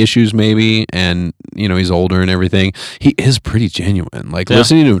issues maybe, and he's older and everything, he is pretty genuine. Like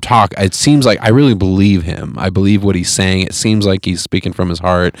listening to him talk, it seems like I really believe him. I believe what he's saying. It seems like he's speaking from his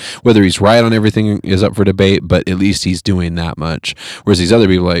heart. Whether he's right on everything is up for debate, but at least he's doing that much. Whereas these other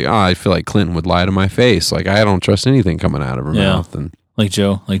people I feel like Clinton would lie to my face. Like, I don't trust anything coming out of her mouth. And like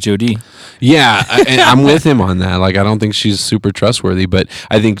Joe D. Yeah, and I'm with him on that. Like, I don't think she's super trustworthy, but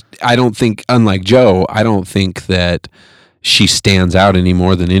I don't think unlike Joe, I don't think that she stands out any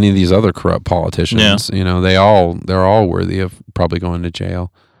more than any of these other corrupt politicians. Yeah. They're all worthy of probably going to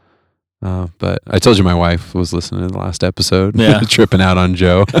jail. But I told you my wife was listening to the last episode, tripping out on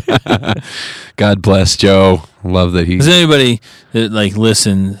Joe. God bless Joe. Love that he. Does anybody that like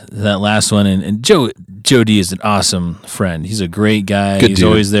listen to that last one? And Joe D is an awesome friend. He's a great guy. Good He's dude.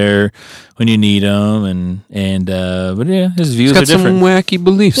 always there when you need him. But yeah, his views He's got are different. some wacky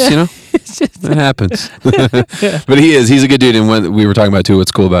beliefs, That happens. But he's a good dude. And what we were talking about too,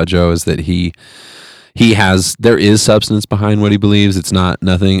 what's cool about Joe is that there is substance behind what he believes. It's not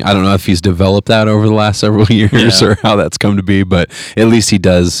nothing. I don't know if he's developed that over the last several years or how that's come to be, but at least he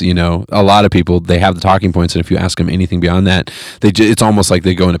does. A lot of people, they have the talking points, and if you ask them anything beyond that, it's almost like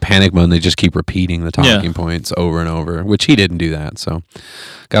they go into panic mode and they just keep repeating the talking points over and over, which he didn't do that. So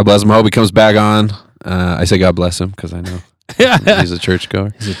God bless him. I hope he comes back on. I say God bless him because I know he's a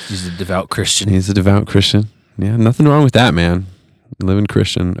churchgoer. He's a devout Christian. He's a devout Christian. Yeah, nothing wrong with that, man. Living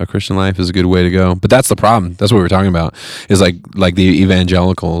a Christian life is a good way to go. But that's the problem. That's what we were talking about. Is like the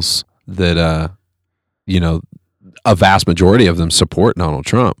evangelicals that a vast majority of them support Donald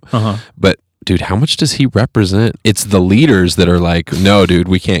Trump. But dude, how much does he represent? It's the leaders that are like, no, dude,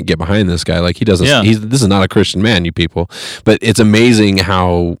 we can't get behind this guy. Like, he doesn't. This is not a Christian man, you people. But it's amazing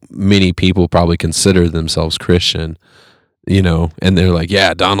how many people probably consider themselves Christian. And they're like,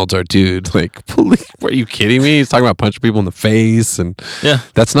 yeah, Donald's our dude. Like, are you kidding me? He's talking about punching people in the face, and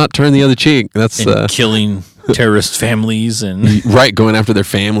that's not turn the other cheek. That's killing terrorist families and right, going after their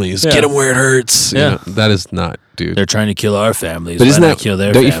families. Get them where it hurts. Yeah. That is not dude. They're trying to kill our families. But Why isn't not that, kill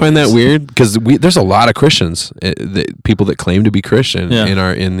their don't families? you find that weird? Because there's a lot of Christians, people that claim to be Christian Yeah.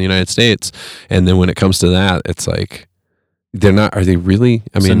 in the United States, and then when it comes to that, it's like they're not. Are they really?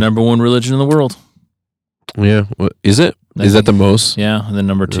 I It's the mean, number one religion in the world. yeah. Is it? I Is that think- the most? Yeah, and then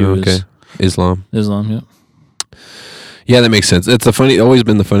number 2 Okay. is Islam. Islam. Yeah. Yeah, that makes sense. It's always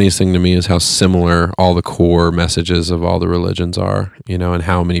been the funniest thing to me is how similar all the core messages of all the religions are, and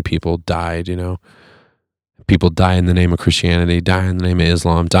how many people died, People die in the name of Christianity, die in the name of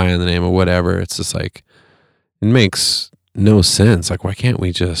Islam, die in the name of whatever. It's just like, it makes no sense. Like, why can't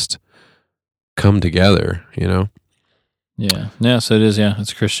we just come together, Yeah. Yeah, so it is,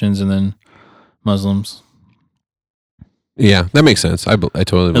 it's Christians and then Muslims. Yeah, that makes sense. I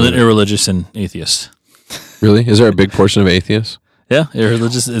totally And believe then it. irreligious and atheists. Really? Is there a big portion of atheists? Yeah,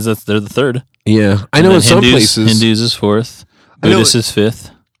 irreligious they're the third. Yeah. I And know then in some Hindus, places. Hindus is fourth. I know- Buddhist is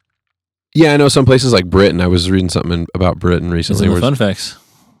fifth. Yeah, I know some places like Britain. I was reading something about Britain Those recently. are the where fun facts.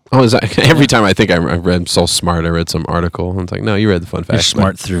 Oh, is that every time I think I read, I'm so smart. I read some article. And it's like, no, you read the fun You're facts.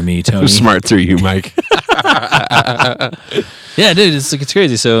 smart through me, I'm Tony. smart through you, Mike. Yeah, dude, it's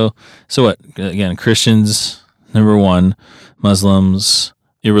crazy. So what? Again, Christians number 1, Muslims,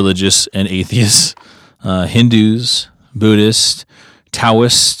 irreligious and atheists, Hindus, Buddhist,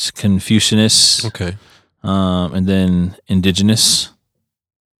 Taoist, Confucianists, Okay. and then indigenous,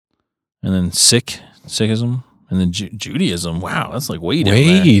 and then Sikhism, and then Judaism. Wow, that's like way down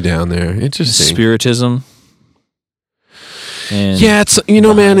there. Way down there. Interesting. Spiritism. And Yeah, it's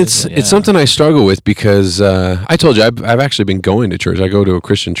man, it's Yeah. it's something I struggle with because I told you I've actually been going to church. I go to a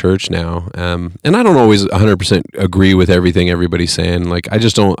Christian church now, and I don't always 100% agree with everything everybody's saying. Like I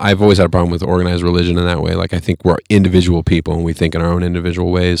just don't. I've always had a problem with organized religion in that way. Like I think we're individual people and we think in our own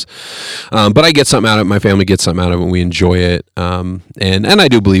individual ways. But I get something out of it. My family gets something out of it. And we enjoy it, and I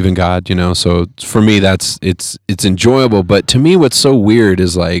do believe in God. So for me, it's enjoyable. But to me, what's so weird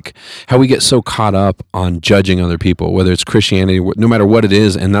is like how we get so caught up on judging other people, whether it's Christianity, no matter what it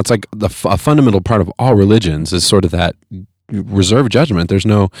is, and that's like a fundamental part of all religions is sort of that reserved judgment.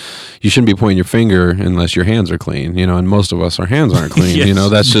 You shouldn't be pointing your finger unless your hands are clean, and most of us, our hands aren't clean, Yes,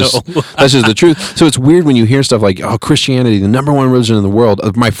 that's just the truth. So it's weird when you hear stuff like, oh, Christianity, the number one religion in the world.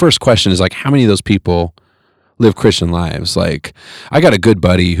 My first question is like, how many of those people live Christian lives? Like, I got a good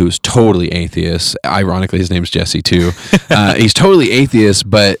buddy who's totally atheist. Ironically, his name's Jesse too. He's totally atheist,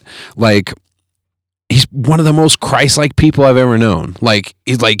 but like, he's one of the most Christ-like people I've ever known.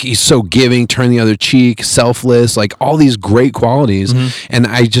 He's so giving, turn the other cheek, selfless, like all these great qualities. And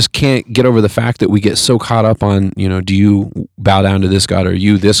I just can't get over the fact that we get so caught up on, do you bow down to this God, or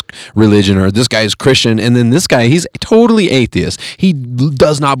you this religion, or this guy is Christian, and then this guy, he's totally atheist. He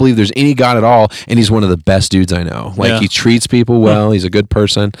does not believe there's any God at all, and he's one of the best dudes I know. Like he treats people well. He's a good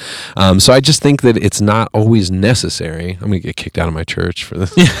person. So I just think that it's not always necessary. I'm going to get kicked out of my church for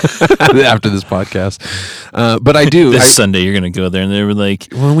this after this podcast. But I do. This Sunday, you're going to go there, and they were like,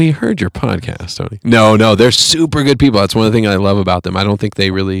 Well, we heard your podcast, Tony. No, they're super good people. That's one of the things I love about them. I don't think they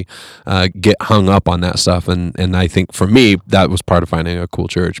really get hung up on that stuff, and I think for me that was part of finding a cool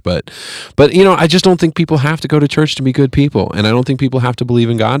church. But I just don't think people have to go to church to be good people, and I don't think people have to believe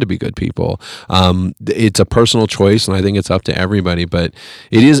in God to be good people. It's a personal choice, and I think it's up to everybody. But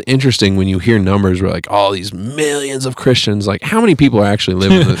it is interesting when you hear numbers where like all these millions of Christians. Like, how many people are actually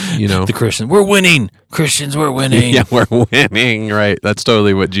living? the Christians, we're winning. Christians, we're winning. Yeah, we're winning, right? That's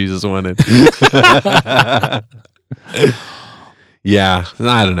totally what Jesus wanted. Yeah,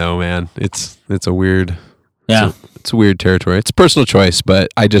 I don't know, man. It's a weird, Yeah. it's a weird territory. It's personal choice, but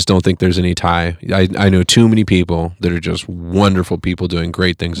I just don't think there's any tie. I know too many people that are just wonderful people doing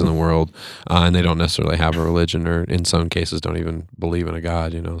great things in the world, and they don't necessarily have a religion, or in some cases don't even believe in a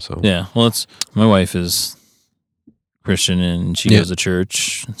God. So Yeah. Well, my wife is Christian, and she Yeah. goes to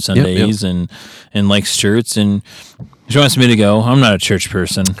church Sundays and likes church, and she wants me to go. I'm not a church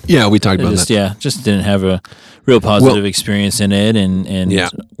person. yeah, we talked I about just that. just didn't have a real positive experience in it, and Yeah.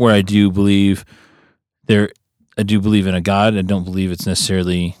 where I do believe I do believe in a God. I don't believe it's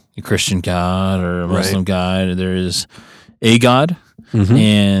necessarily a Christian God or a Muslim God. There is a God, Mhm.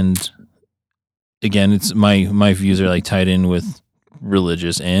 and again, it's my views are like tied in with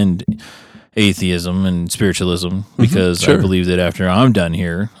religious and atheism and spiritualism, because Sure. I believe that after I'm done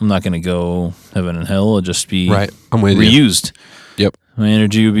here, I'm not going to go heaven and hell. I'll just be Right, I'm with you. reused. Yep. My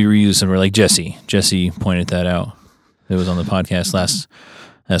energy will be reused somewhere. Like Jesse pointed that out. It was on the podcast last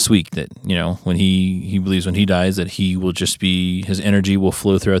week that, when he believes when he dies that he will just be, his energy will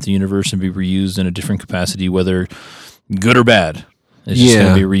flow throughout the universe and be reused in a different capacity, whether good or bad. It's just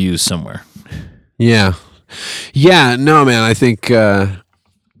going to be reused somewhere. Yeah. Yeah, no, man, I think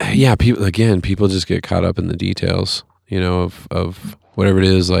yeah, people just get caught up in the details, of whatever it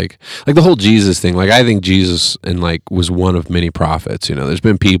is, like the whole Jesus thing. Like, I think Jesus was one of many prophets. There's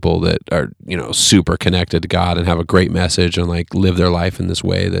been people that are, super connected to God and have a great message and live their life in this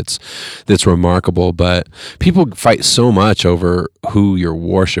way that's remarkable. But people fight so much over who you're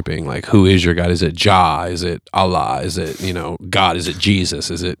worshiping. Like, who is your God? Is it Jah? Is it Allah? Is it, God? Is it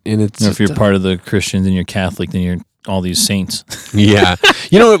Jesus? Is it, and it's, if you're part of the Christians and you're Catholic, then you're all these saints. Yeah.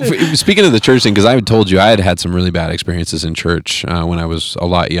 Speaking of the church thing, because I had told you I had some really bad experiences in church when I was a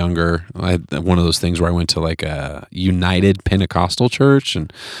lot younger. I had one of those things where I went to a United Pentecostal church,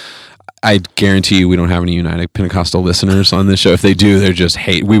 and I guarantee you we don't have any United Pentecostal listeners on this show. If they do, they're just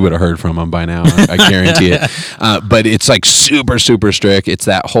hate. We would have heard from them by now. I guarantee it. But it's super, super strict. It's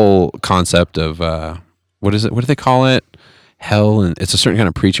that whole concept of, what is it? What do they call it? Hell. And it's a certain kind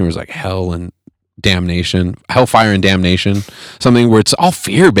of preaching where it's like hell and damnation, hellfire and damnation, something where it's all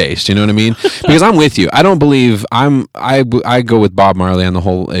fear-based, you know what I mean? Because I'm with you. I don't believe I go with Bob Marley on the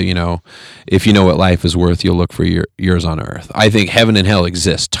whole, if you know what life is worth, you'll look for yours on earth. I think heaven and hell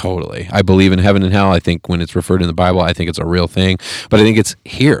exist totally. I believe in heaven and hell. I think when it's referred in the Bible, I think it's a real thing, but I think it's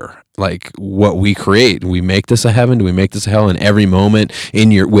here. Like what we create, we make this a heaven, do we make this a hell? In every moment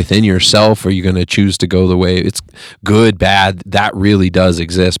within yourself, are you going to choose to go the way it's good, bad? That really does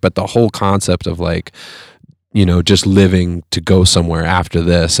exist. But the whole concept of just living to go somewhere after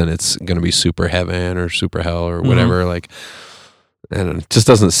this, and it's going to be super heaven or super hell or whatever, I don't know, it just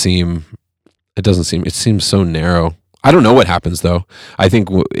doesn't seem. It seems so narrow. I don't know what happens though. I think,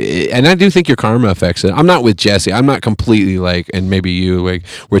 and I do think your karma affects it. I'm not with Jesse. I'm not completely and maybe you, where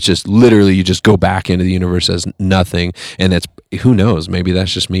it's just literally you just go back into the universe as nothing, and that's, who knows? Maybe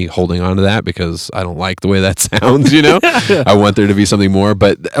that's just me holding on to that because I don't like the way that sounds. I want there to be something more.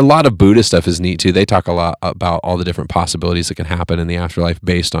 But a lot of Buddhist stuff is neat too. They talk a lot about all the different possibilities that can happen in the afterlife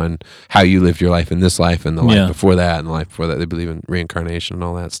based on how you lived your life in this life and the life before that and the life before that. They believe in reincarnation and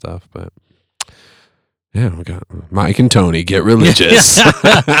all that stuff, but. Yeah, we got Mike and Tony get religious.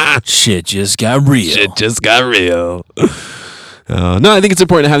 Shit just got real. No, I think it's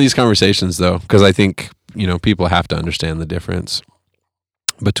important to have these conversations though, because I think people have to understand the difference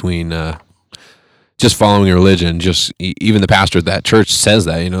between just following a religion. Just even the pastor at that church says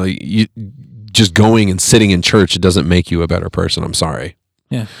that you just going and sitting in church, it doesn't make you a better person. I'm sorry.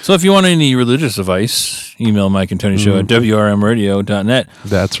 Yeah. So if you want any religious advice, email Mike and Tony Show at wrmradio.net.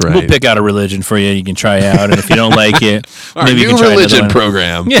 That's right. We'll pick out a religion for you. You can try out, and if you don't like it, maybe you can try religion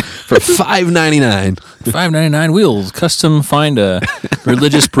program for $5.99. $5.99. We'll custom find a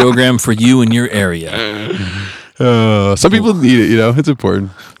religious program for you in your area. Some people need it. It's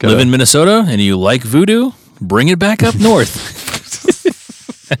important. Live in Minnesota and you like voodoo? Bring it back up north.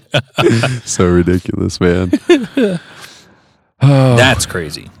 So ridiculous, man. That's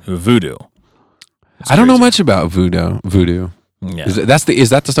crazy. Voodoo. I don't know much about voodoo. Yeah. Is that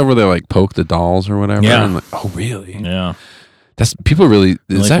the stuff where they poke the dolls or whatever? Yeah. Oh, really? Yeah. That's people really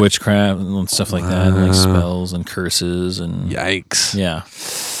witchcraft and stuff like that, and spells and curses and yikes. Yeah.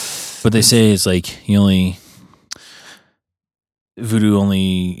 But they say it's voodoo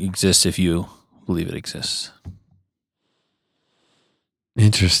only exists if you believe it exists.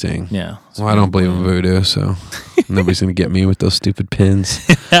 Interesting. Yeah. Well, I don't believe in voodoo, so nobody's going to get me with those stupid pins.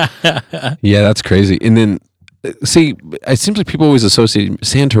 Yeah, that's crazy. And then, see, it seems like people always associate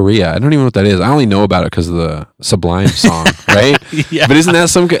Santeria. I don't even know what that is. I only know about it because of the Sublime song, right? Yeah. But isn't that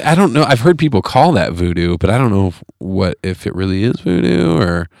some good? I don't know. I've heard people call that voodoo, but I don't know if it really is voodoo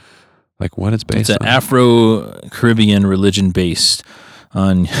or what it's based on. It's an Afro-Caribbean religion based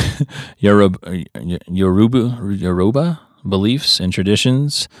on Yoruba beliefs and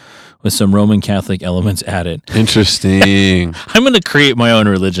traditions with some Roman Catholic elements added. Interesting. I'm going to create my own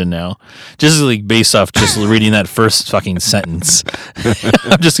religion now. Just based off just reading that first fucking sentence.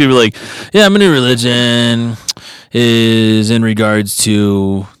 I'm just going to be like, yeah, my new religion is in regards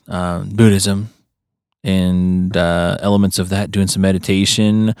to Buddhism and elements of that, doing some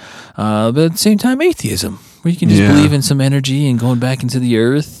meditation, but at the same time, atheism. Where you can just believe in some energy and going back into the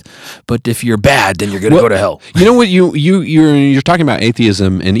earth, but if you're bad, then you're going to go to hell. You know what? You're talking about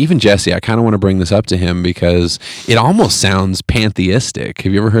atheism, and even Jesse. I kind of want to bring this up to him because it almost sounds pantheistic.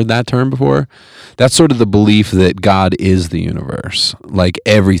 Have you ever heard that term before? That's sort of the belief that God is the universe, like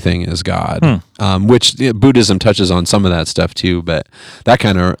everything is God. Which Buddhism touches on some of that stuff too. But that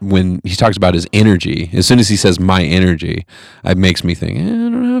kind of, when he talks about his energy, as soon as he says my energy, it makes me think, I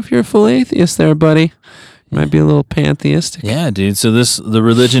don't know if you're a full atheist there, buddy. Might be a little pantheistic. Yeah, dude. So the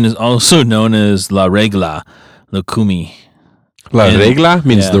religion is also known as La Regla, the Kumi. La Regla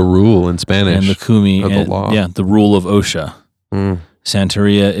means the rule in Spanish. And the Kumi. Or the law. Yeah, the rule of OSHA.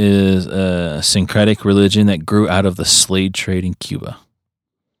 Santeria is a syncretic religion that grew out of the slave trade in Cuba.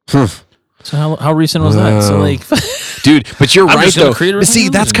 So how recent was that? So like, dude, but you're right though. But See,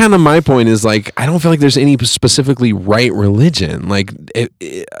 that's kind of my point. Is like I don't feel like there's any specifically right religion. Like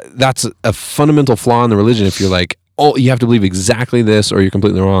that's a fundamental flaw in the religion. If you're like, oh, you have to believe exactly this, or you're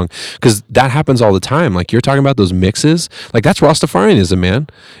completely wrong, because that happens all the time. Like you're talking about those mixes. Like that's Rastafarianism, man.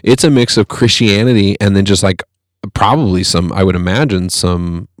 It's a mix of Christianity and then just like probably some, I would imagine,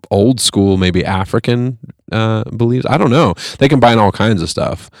 some old school, maybe African beliefs. I don't know. They combine all kinds of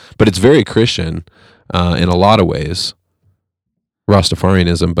stuff, but it's very Christian in a lot of ways.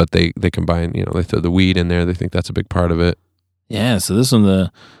 Rastafarianism, but they combine, they throw the weed in there. They think that's a big part of it. Yeah. So this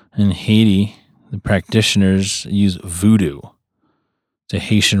one, in Haiti, the practitioners use voodoo. It's a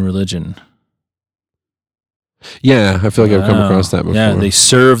Haitian religion. Yeah, I feel like I've come across that before. Yeah, they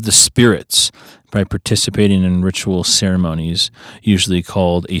serve the spirits by participating in ritual ceremonies, usually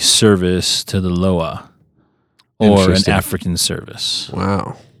called a service to the Loa, or an African service.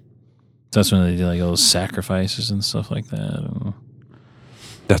 Wow. That's when they do like all those sacrifices and stuff like that.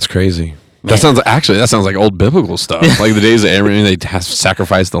 That's crazy. Man. That sounds like old biblical stuff. Like the days of Abraham, they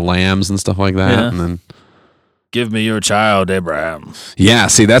sacrifice the lambs and stuff like that. Yeah. And then, give me your child, Abraham. Yeah,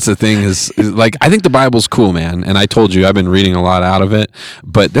 see, that's the thing is like, I think the Bible's cool, man. And I told you, I've been reading a lot out of it,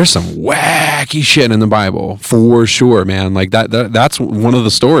 but there's some wacky shit in the Bible for sure, man. Like that's one of the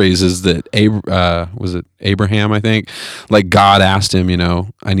stories is that, was it Abraham, I think? Like God asked him,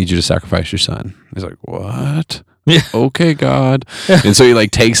 I need you to sacrifice your son. He's like, what? Yeah. Okay, God. And so he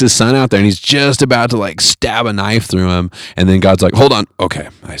like takes his son out there and he's just about to like stab a knife through him. And then God's like, hold on. Okay,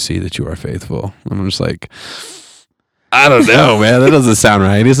 I see that you are faithful. And I'm just like, I don't know, man. That doesn't sound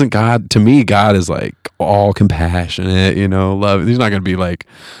right. Isn't God, to me, God is like all compassionate, love. He's not going to be like,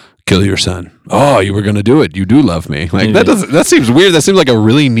 kill your son. Oh, you were going to do it. You do love me. Like that seems weird. That seems like a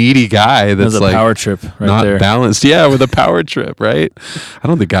really needy guy. That's like a power trip right not there. Balanced. Yeah, with a power trip, right? I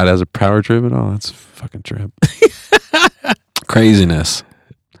don't think God has a power trip at all. That's a fucking trip. Craziness.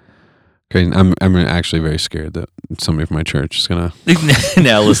 Crazy. I'm actually very scared that somebody from my church is gonna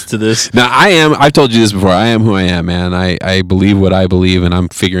now listen to this. Now I've told you this before. I am who I am, man. I believe what I believe, and I'm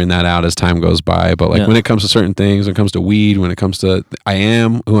figuring that out as time goes by. But when it comes to certain things, when it comes to weed, when it comes to, I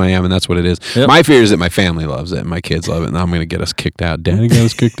am who I am, and that's what it is. Yep. My fear is that my family loves it and my kids love it, and I'm gonna get us kicked out. Daddy got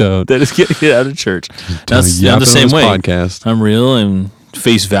us kicked out. That is getting out of church. I'm the same way. Podcast. I'm real and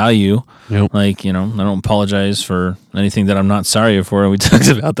face value. Yep. Like, I don't apologize for anything that I'm not sorry for. And we talked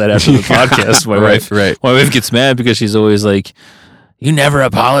about that after the podcast. My wife gets mad because she's always like, you never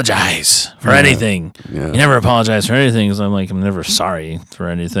apologize for anything. Yeah. You never apologize for anything. So I'm like, I'm never sorry for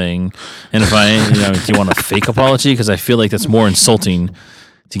anything. And if I, do you want a fake apology? Because I feel like that's more insulting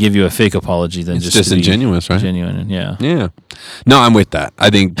to give you a fake apology than it's just disingenuous, right? Genuine, yeah. Yeah. No, I'm with that. I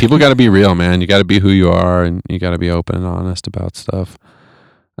think people got to be real, man. You got to be who you are, and you got to be open and honest about stuff.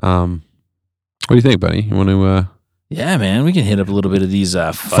 What do you think, buddy? You want to? Yeah, man, we can hit up a little bit of these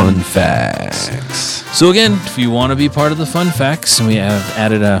fun facts. So again, if you want to be part of the fun facts, we have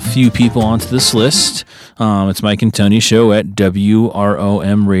added a few people onto this list. It's Mike and Tony Show at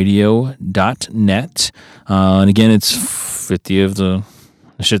WROMradio.net. And again, it's 50 of the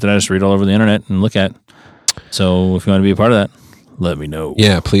shit that I just read all over the internet and look at. So if you want to be a part of that, let me know.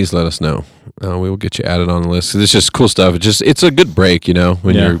 Yeah, please let us know. We will get you added on the list. It's just cool stuff. It's a good break,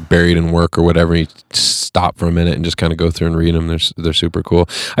 when you're buried in work or whatever. You stop for a minute and just kind of go through and read them. They're super cool.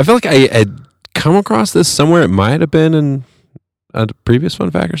 I feel like I had come across this somewhere. It might have been in a previous fun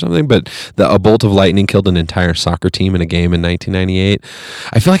fact or something, but a bolt of lightning killed an entire soccer team in a game in 1998.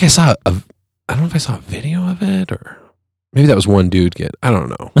 I feel like I don't know if I saw a video of it or maybe that was one dude I don't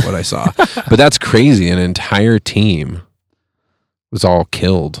know what I saw, but that's crazy. An entire team was all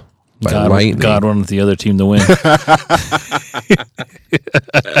killed by lightning. God wanted the other team to win.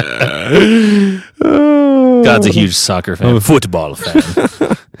 God's a huge soccer fan, football fan.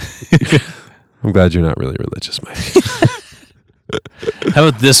 I'm glad you're not really religious, Mike. How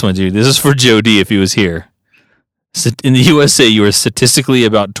about this one, dude? This is for Joe D if he was here. In the USA, you are statistically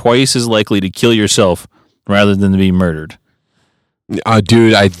about twice as likely to kill yourself rather than to be murdered.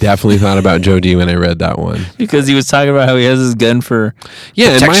 Dude, I definitely thought about Joe D when I read that one. Because he was talking about how he has his gun for protection.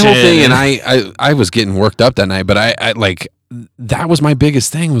 And my whole thing, and I was getting worked up that night, but I like, that was my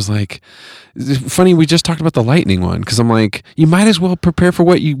biggest thing was like, funny, we just talked about the lightning one, because I'm like, you might as well prepare for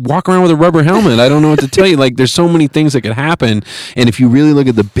what you walk around with a rubber helmet. I don't know what to tell you. Like, there's so many things that could happen, and if you really look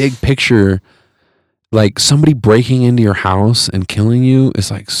at the big picture, like somebody breaking into your house and killing you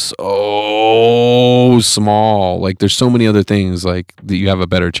is like so so small. Like there's so many other things like that you have a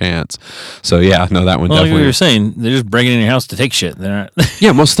better chance. So yeah, no, that one Well, like definitely. we were saying, they're just breaking in your house to take shit. They're not.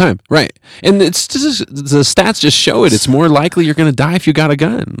 Yeah, most of the time, right? And it's just the stats just show it. It's more likely you're going to die if you got a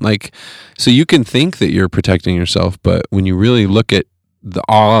gun. Like, so you can think that you're protecting yourself, but when you really look at the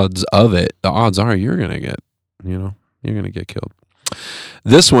odds of it, the odds are you're going to get, you're going to get killed.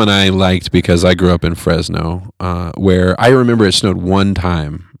 This one I liked because I grew up in Fresno, where I remember it snowed one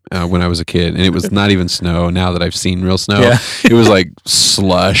time when I was a kid, and it was not even snow. Now that I've seen real snow, it was like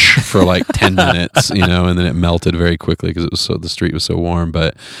slush for like 10 minutes, and then it melted very quickly because the street was so warm.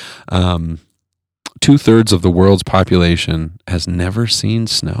 But 2/3 of the world's population has never seen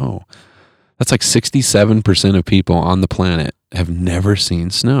snow. That's like 67% of people on the planet have never seen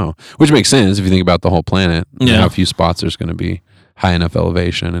snow, which makes sense if you think about the whole planet. How few spots there's going to be high enough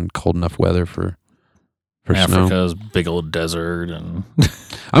elevation and cold enough weather for Africa's snow. big old desert. And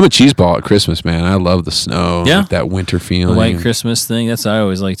I'm a cheese ball at Christmas, man. I love the snow, like that winter feeling. The white Christmas thing, that's what I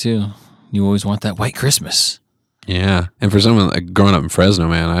always like too. You always want that white Christmas. Yeah, and for someone like growing up in Fresno,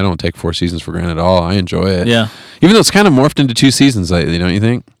 man, I don't take 4 seasons for granted at all. I enjoy it. Yeah. Even though it's kind of morphed into 2 seasons lately, don't you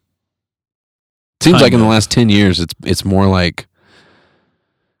think? Seems like in the last 10 years, it's more like,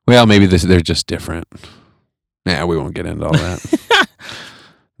 well, maybe they're just different. Yeah, we won't get into all that.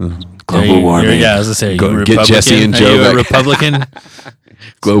 Global warming. Yeah, I was going to say, Go get Jesse and Joe. Are you back. a Republican?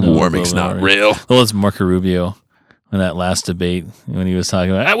 Global warming's not real. Well, it's Marco Rubio in that last debate when he was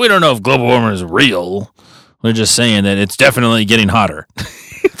talking about, we don't know if global warming is real. We're just saying that it's definitely getting hotter.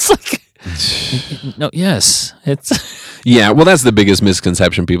 It's like, no, yes, it's. Yeah, well, that's the biggest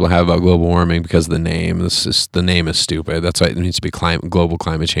misconception people have about global warming because of the name. The name is stupid. That's why it needs to be global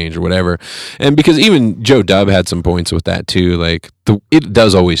climate change or whatever. And because even Joe Dub had some points with that too. Like it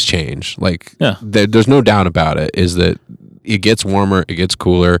does always change. Like there's no doubt about it. Is that it gets warmer, it gets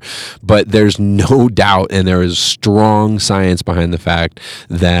cooler, but there's no doubt, and there is strong science behind the fact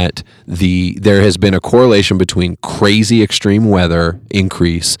that there has been a correlation between crazy extreme weather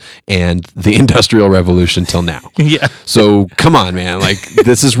increase and the Industrial Revolution till now. Yeah. So come on, man, like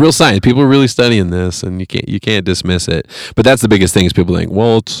this is real science. People are really studying this, and you can't dismiss it. But that's the biggest thing is people think,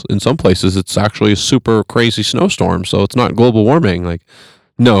 well, it's in some places it's actually a super crazy snowstorm, so it's not global warming. Like,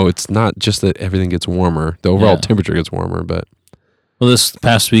 no, it's not just that everything gets warmer. The overall temperature gets warmer, but... Well, this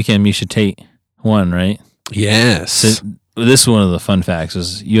past weekend, Misha Tate won, right? Yes. So, this is one of the fun facts.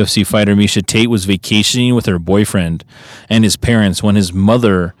 Is UFC fighter Misha Tate was vacationing with her boyfriend and his parents when his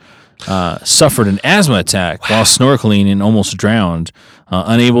mother suffered an asthma attack while snorkeling and almost drowned.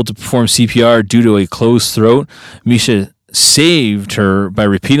 Unable to perform CPR due to a closed throat, Misha saved her by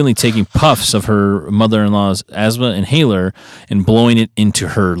repeatedly taking puffs of her mother-in-law's asthma inhaler and blowing it into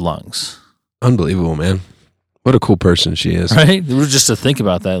her lungs. Unbelievable, man. What a cool person she is. Right? Just to think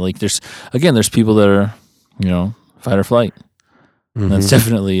about that. Like there's people that are, fight or flight. Mm-hmm. That's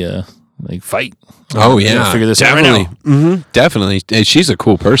definitely like fight. Oh yeah. Figure this definitely. out right now. Mm-hmm. Definitely. And she's a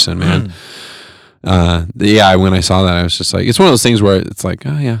cool person, man. When I saw that, I was just like, it's one of those things where it's like,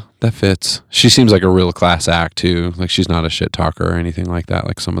 oh yeah, that fits. She seems like a real class act too. Like she's not a shit talker or anything like that.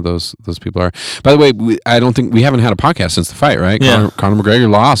 Like some of those people are. By the way, I don't think we haven't had a podcast since the fight, right? Yeah. Conor McGregor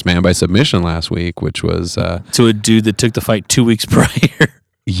lost, man, by submission last week, which was to a dude that took the fight 2 weeks prior.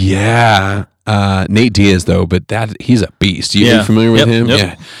 Yeah. Nate Diaz though, but he's a beast. Are you familiar with him? Yep.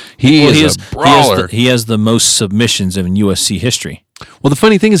 Yeah. He is a brawler. He has the most submissions in UFC history. Well, the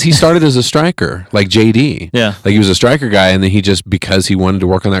funny thing is he started as a striker, like JD. Yeah. Like he was a striker guy, and then because he wanted to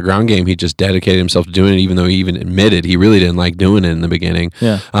work on that ground game, he just dedicated himself to doing it, even though he even admitted he really didn't like doing it in the beginning.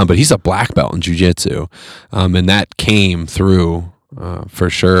 Yeah. But he's a black belt in jiu-jitsu. And that came through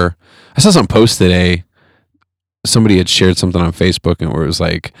for sure. I saw some post today. Somebody had shared something on Facebook and where it was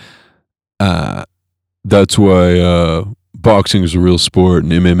like, that's why boxing is a real sport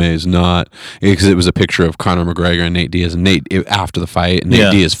and MMA is not, because it was a picture of Conor McGregor and Nate Diaz, and after the fight,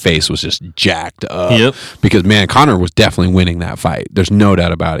 Nate Diaz's face was just jacked up because man, Conor was definitely winning that fight. There's no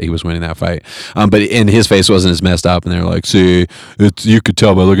doubt about it. He was winning that fight. But his face wasn't as messed up, and they're like, see, you could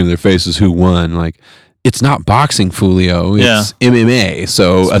tell by looking at their faces who won. Like, it's not boxing, Foolio. It's MMA.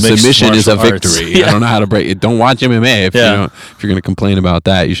 So a submission is a victory. Yeah. I don't know how to break it. Don't watch MMA if you're going to complain about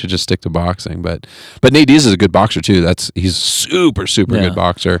that. You should just stick to boxing. But Nate Diaz is a good boxer too. He's super good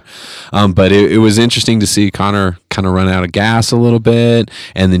boxer. But it was interesting to see Conor kind of run out of gas a little bit,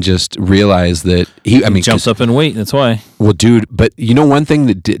 and then just realize that he jumped up in weight. That's why. Well, dude, but one thing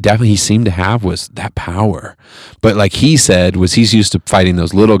that definitely he seemed to have was that power. But like he said, he's used to fighting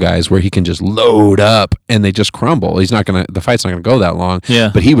those little guys where he can just load up up and they just crumble. The fight's not gonna go that long.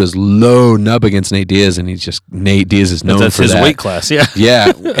 Yeah. But he was loading up against Nate Diaz, and Nate Diaz is known That's for his that weight class. Yeah.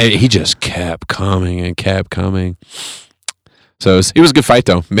 Yeah, and he just kept coming and kept coming. So it was a good fight,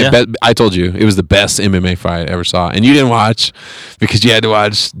 though. Yeah. I told you it was the best MMA fight I ever saw, and you didn't watch because you had to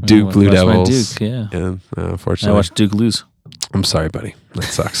watch Duke Blue Devils. Duke, yeah. And unfortunately, I watched Duke lose. I'm sorry, buddy. That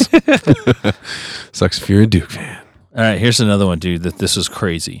sucks. Sucks if you're a Duke fan. All right, here's another one, dude. This is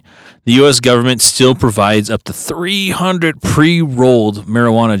crazy. The U.S. government still provides up to 300 pre-rolled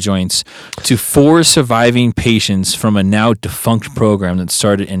marijuana joints to 4 surviving patients from a now defunct program that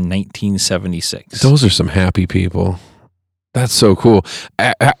started in 1976. Those are some happy people. That's so cool.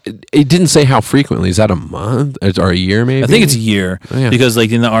 It didn't say how frequently. Is that a month or a year? Maybe I think it's a year because,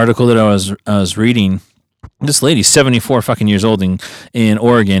 like in the article that I was reading, this lady's 74 fucking years old in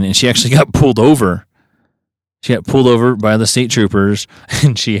Oregon, and she actually got pulled over. She got pulled over by the state troopers,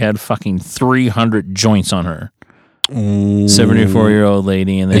 and she had fucking 300 joints on her. 74-year-old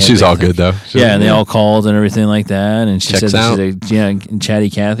lady, and she's all good though. And they all called and everything like that. And she Checks said, out. Chatty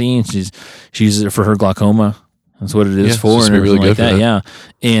Cathy, and she uses it for her glaucoma. That's what it is for, it's and everything really like good that.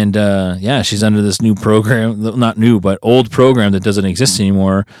 And she's under this new program, not new, but old program that doesn't exist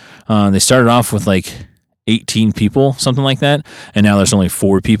anymore. They started off with like 18 people, something like that, and now there's only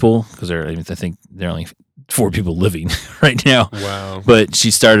 4 people because I think they're only 4 people living right now. Wow. But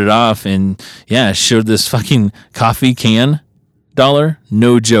she started off and showed this fucking coffee can dollar,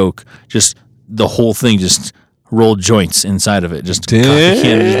 no joke, just the whole thing, just rolled joints inside of it, just coffee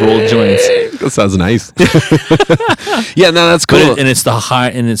can, just rolled joints. That sounds nice. Yeah, no, that's cool. And it's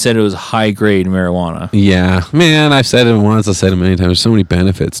it said it was high grade marijuana. Yeah, man, I've said it once, I've said it many times. There's so many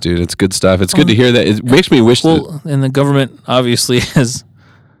benefits, dude. It's good stuff. It's good to hear that. It makes me wish that. And the government obviously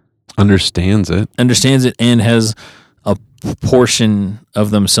understands it and has a portion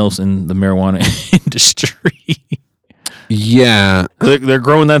of themselves in the marijuana industry. Yeah. They're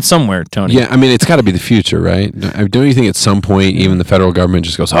growing that somewhere, Tony. Yeah, I mean, it's got to be the future, right? Don't you think at some point even the federal government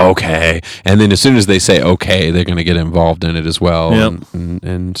just goes, okay, and then as soon as they say okay, they're going to get involved in it as well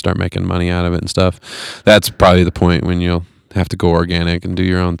and start making money out of it and stuff. That's probably the point when you'll have to go organic and do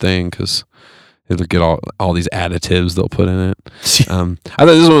your own thing because it'll get all these additives they'll put in it. I thought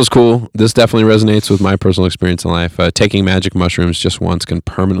this one was cool. This definitely resonates with my personal experience in life. Taking magic mushrooms just once can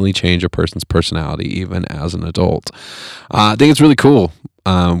permanently change a person's personality, even as an adult. I think it's really cool.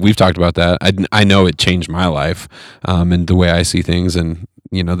 We've talked about that. I know it changed my life and the way I see things. And,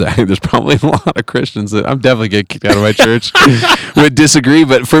 you know, there's probably a lot of Christians that I'm definitely getting kicked out of my church would disagree.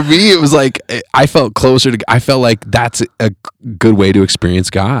 But for me, it was like I felt like that's a good way to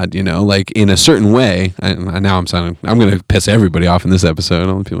experience God, you know, like in a certain way. And now I'm going to piss everybody off in this episode.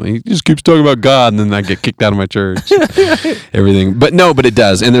 All the people, he just keeps talking about God, and then I get kicked out of my church. Everything. But it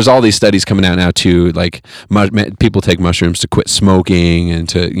does. And there's all these studies coming out now too. Like people take mushrooms to quit smoking and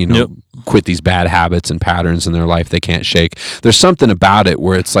to, you know, quit these bad habits and patterns in their life they can't shake. There's something about it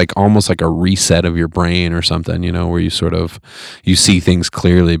where it's like almost like a reset of your brain or something, you know, where you see things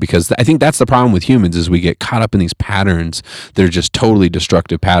clearly, because I think that's the problem with humans is we get caught up in these patterns. They're just totally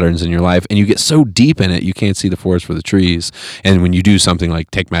destructive patterns in your life, and you get so deep in it you can't see the forest for the trees. And when you do something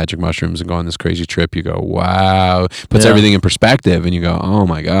like take magic mushrooms and go on this crazy trip, you go, wow, puts everything in perspective, and you go, oh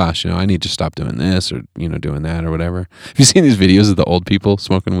my gosh, you know, I need to stop doing this or, you know, doing that or whatever. Have you seen these videos of the old people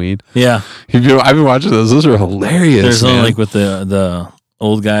smoking weed? Yeah. I've been watching those. Those are hilarious. There's one like with the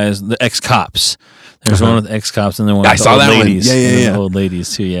old guys, the ex-cops. There's one with ex-cops, and then one with the old ladies. Yeah. Old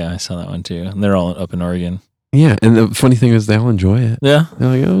ladies too. Yeah, I saw that one too. And they're all up in Oregon. Yeah, and the funny thing is they all enjoy it. Yeah. They're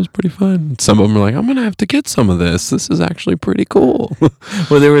like, oh, it was pretty fun. Some of them are like, I'm going to have to get some of this. This is actually pretty cool.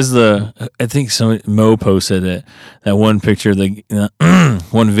 Well, there was I think Mo posted it, that one picture,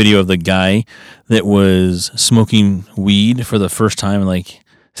 one video of the guy that was smoking weed for the first time, like,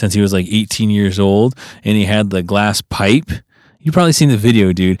 since he was like 18 years old, and he had the glass pipe. You've probably seen the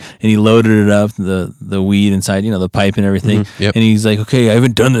video, dude. And he loaded it up, the weed inside, you know, the pipe and everything. Mm-hmm. Yep. And he's like, okay, I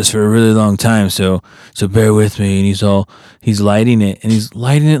haven't done this for a really long time, so bear with me. And he's lighting it, and he's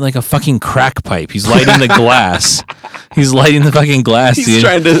lighting it like a fucking crack pipe. He's lighting the glass. He's lighting the fucking glass, He's dude.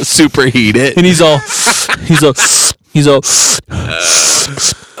 trying to superheat it. And he's all,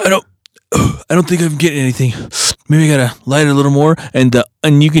 I don't think I'm getting anything. Maybe I gotta light it a little more. And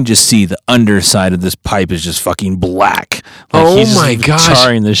you can just see the underside of this pipe is just fucking black. Like oh my gosh.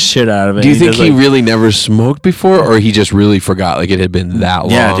 Charring the shit out of it. Do you think he really never smoked before, or he just really forgot, like it had been that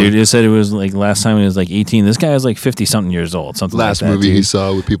long? Yeah, dude. It said it was like last time he was like 18. This guy was like 50-something years old. Something Last like that, movie dude. he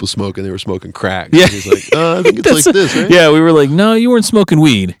saw with people smoking, they were smoking crack. Yeah. He's like, I think it's like this, right? Yeah, we were like, no, you weren't smoking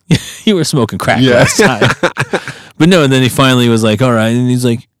weed. You were smoking crack last time. But no, and then he finally was like, all right. And he's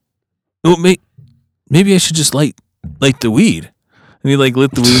like, oh, mate. maybe I should just light the weed. And he like lit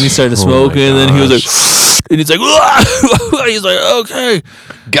the weed and he started smoking, and then he was like, and he's like, he's like, okay,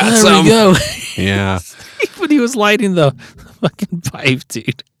 got there some. we go. Yeah. But he was lighting the fucking pipe,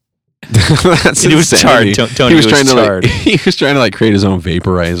 dude. That's And he was insanity. charred. Tony he was was trying charred. to he was trying to like create his own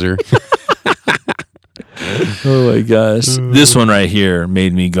vaporizer. Oh my gosh. This one right here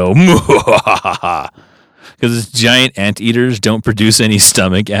made me go, because giant anteaters don't produce any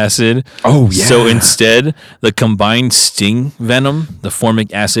stomach acid. Oh, yeah. So instead, the combined sting venom, the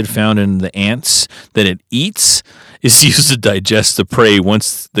formic acid found in the ants that it eats, is used to digest the prey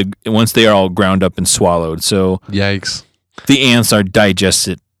once they are all ground up and swallowed. So Yikes. the ants are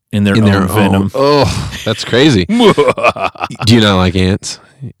digested in their own venom. Oh, that's crazy. Do you not like ants?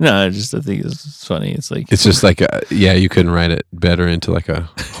 No, I think it's funny. It's like It's just like, you couldn't write it better into like a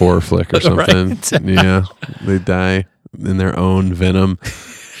horror flick or something. Right. Yeah, they die in their own venom.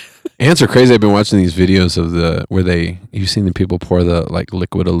 Ants are crazy. I've been watching these videos of you've seen the people pour the like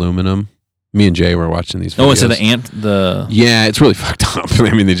liquid aluminum. Me and Jay were watching these videos. Oh, so the ant, Yeah, it's really fucked up.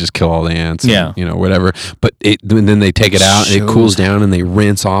 I mean, they just kill all the ants. Yeah. And, whatever. But and then they take it out and it cools down and they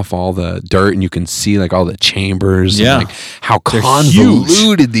rinse off all the dirt and you can see like all the chambers. Yeah. And, like how They're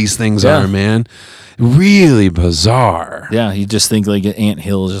convoluted these things are, man. Really bizarre. Yeah, you just think like an ant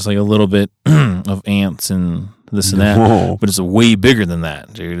hill is just like a little bit of ants and this and that. No. But it's way bigger than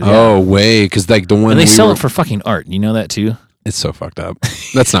that, dude. Yeah. Oh, way. Because like the one And they sell it for fucking art. You know that too? It's so fucked up.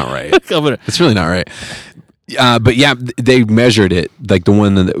 That's not right. I'm gonna- It's really not right. But yeah, they measured it, like the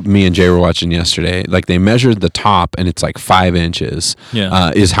one that me and Jay were watching yesterday. Like they measured the top, and it's like 5 inches.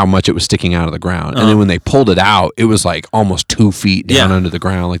 Yeah. Is how much it was sticking out of the ground, and then when they pulled it out, it was like almost 2 feet down under the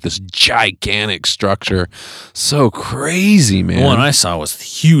ground, like this gigantic structure. So crazy, man. The one I saw was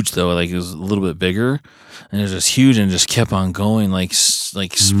huge though. Like it was a little bit bigger, and it was just huge, and just kept on going, like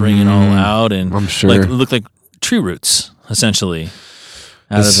springing all out, and I'm sure. like it looked like tree roots essentially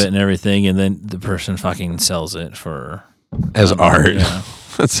out of it and everything, and then the person fucking sells it for as art. Yeah.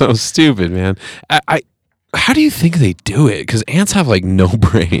 That's so stupid, man. I how do you think they do it? Because ants have like no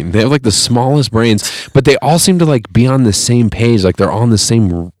brain. They have like the smallest brains, but they all seem to like be on the same page. Like they're on the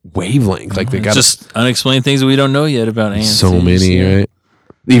same wavelength. Like they got just unexplained things that we don't know yet about ants. so many, right?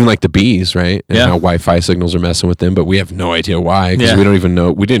 Even like the bees, right? And Yeah. how Wi-Fi signals are messing with them, but we have no idea why because Yeah. we don't even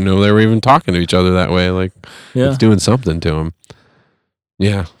know. We didn't know they were even talking to each other that way. Like it's doing something to them.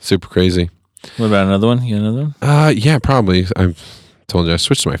 Yeah, super crazy. What about another one? You got another one? Yeah, probably. I told you I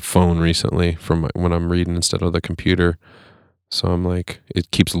switched to my phone recently from when I'm reading instead of the computer. So I'm like,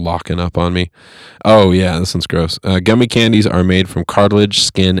 it keeps locking up on me. Oh yeah, this one's gross. Gummy candies are made from cartilage,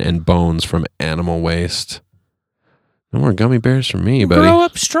 skin, and bones from animal waste. No more gummy bears for me, buddy. Grow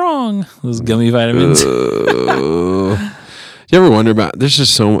up strong. Those gummy vitamins. You ever wonder about? There's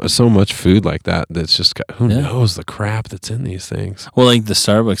just so much food like that that's just got, who knows the crap that's in these things. Well, like the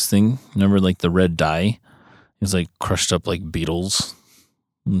Starbucks thing. Remember, like the red dye is like crushed up like beetles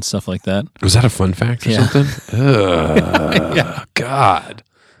and stuff like that. Was that a fun fact or something? Yeah. God.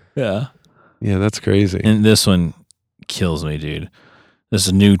 Yeah. Yeah, that's crazy. And this one kills me, dude. This is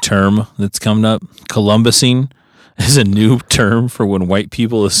a new term that's coming up. Columbusing is a new term for when white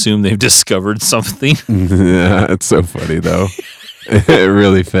people assume they've discovered something. Yeah, it's so funny though. It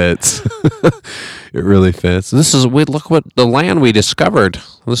really fits. It really fits. Look what the land we discovered.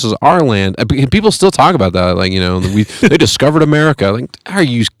 This is our land. People still talk about that. Like, they discovered America. Like, are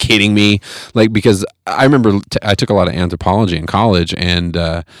you kidding me? Like, because I remember I took a lot of anthropology in college, and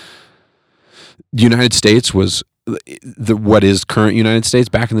the United States was what is current United States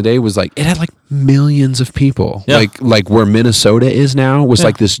back in the day was like it had like millions of people. Yeah. Like where Minnesota is now was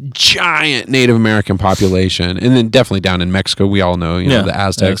like this giant Native American population, and then definitely down in Mexico we all know the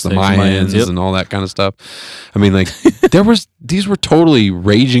Aztecs, the Mayans, and all that kind of stuff. I mean, like these were totally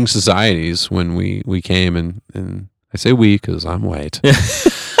raging societies when we came, and I say we because I'm white.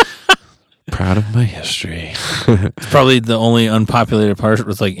 Proud of my history. It's probably the only unpopulated part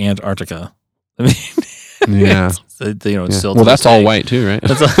was like Antarctica. I mean, yeah. It's still well, that's all white too, right?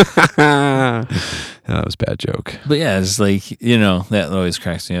 That was a bad joke. But yeah, it's like, that always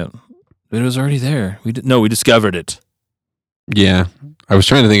cracks me up. But it was already there. We discovered it. Yeah. I was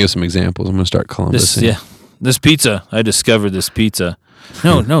trying to think of some examples. I'm going to start Columbusing. This pizza. I discovered this pizza.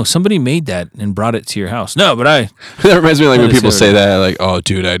 No, somebody made that and brought it to your house. No, but that reminds me of like when people say that, like, oh,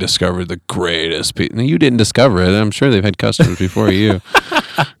 dude, I discovered the greatest pizza. No, you didn't discover it. I'm sure they've had customers before you.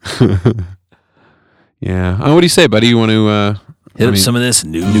 Yeah. Oh, what do you say, buddy? You want to hit up some of this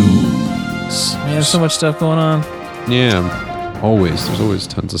news? Man, there's so much stuff going on. Yeah. There's always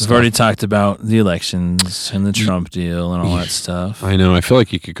tons of We've stuff. already talked about the elections and the Trump deal and all that stuff. I know. I feel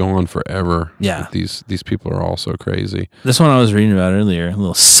like you could go on forever. Yeah. These people are all so crazy. This one I was reading about earlier, a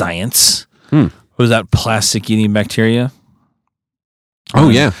little science. What was that plastic-eating bacteria? Oh,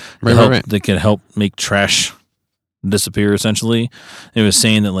 yeah. Right. That could help make trash disappear, essentially. It was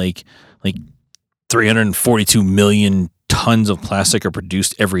saying that like 342 million tons of plastic are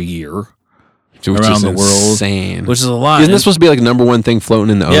produced every year. Which around is the world, insane. which is a lot. Isn't this supposed to be like number one thing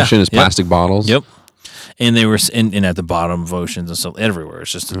floating in the ocean is plastic bottles? Yep. And they were and at the bottom of oceans and stuff everywhere.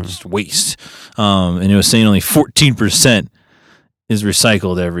 It's just waste. And it was saying only 14% is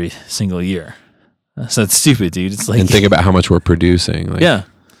recycled every single year. So that's stupid, dude. It's like, and think about how much we're producing. Like, yeah.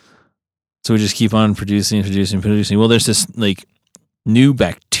 So we just keep on producing. Well, there's this like new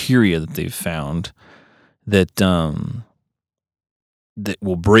bacteria that they've found that that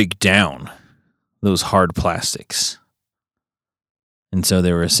will break down those hard plastics. And so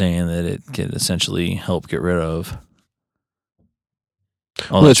they were saying that it could essentially help get rid of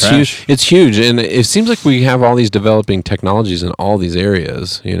all the trash. Huge. It's huge. And it seems like we have all these developing technologies in all these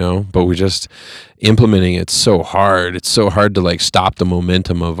areas, but we just implementing it's so hard. It's so hard to like stop the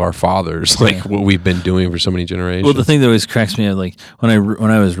momentum of our fathers, like what we've been doing for so many generations. Well, the thing that always cracks me up, like when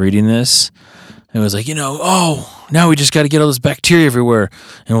I was reading this, it was like, now we just got to get all this bacteria everywhere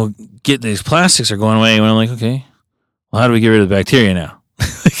and we'll get these plastics are going away. And I'm like, okay, well, how do we get rid of the bacteria now?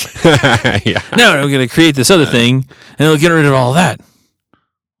 Yeah. No, we're going to create this other thing and it'll get rid of all of that.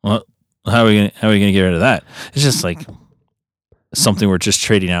 Well, how are we going to get rid of that? It's just like something we're just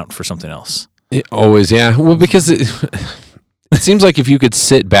trading out for something else. It always, yeah. Well, because it seems like if you could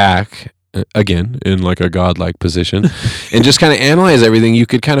sit back again in like a godlike position and just kind of analyze everything, you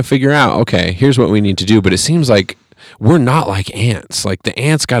could kind of figure out, okay, here's what we need to do. But it seems like we're not like ants. Like the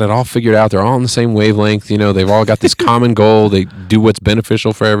ants got it all figured out. They're all on the same wavelength. They've all got this common goal. They do what's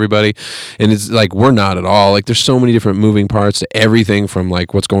beneficial for everybody. And it's like, we're not at all. Like there's so many different moving parts to everything from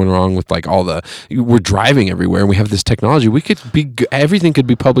like what's going wrong with like we're driving everywhere and we have this technology. Everything could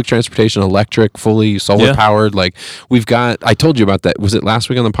be public transportation, electric, fully solar powered. Like I told you about that. Was it last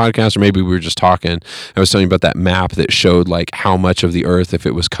week on the podcast or maybe we were just talking? I was telling you about that map that showed like how much of the earth, if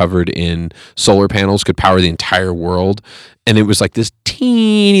it was covered in solar panels, could power the entire world. And it was like this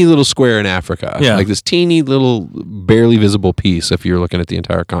teeny little square in Africa, like this teeny little barely visible piece if you're looking at the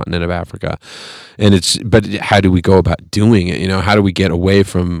entire continent of Africa. But how do we go about doing it? How do we get away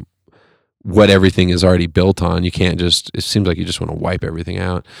from what everything is already built on? You can't it seems like you just want to wipe everything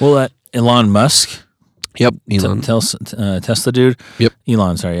out. Well, that Elon Musk. Yep. Elon. Tesla dude. Yep.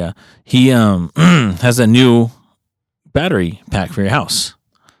 Elon, sorry. Yeah. He has a new battery pack for your house.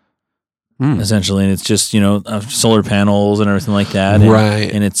 Essentially, and it's just solar panels and everything like that,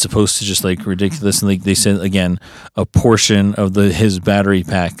 right? And it's supposed to just like ridiculous. And like they said again, a portion of his battery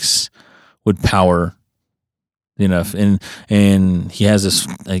packs would power enough, and he has this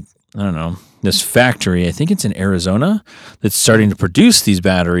like I don't know this factory. I think it's in Arizona that's starting to produce these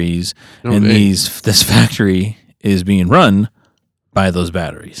batteries, and this factory is being run by those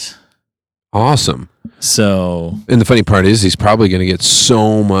batteries. Awesome. So, and the funny part is he's probably going to get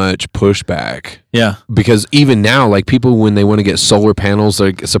so much pushback. Yeah. Because even now, like people, when they want to get solar panels,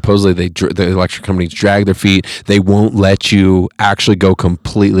 like supposedly the electric companies drag their feet. They won't let you actually go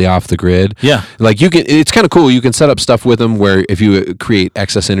completely off the grid. Yeah. Like it's kind of cool. You can set up stuff with them where if you create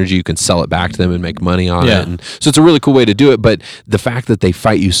excess energy, you can sell it back to them and make money on it. And so it's a really cool way to do it. But the fact that they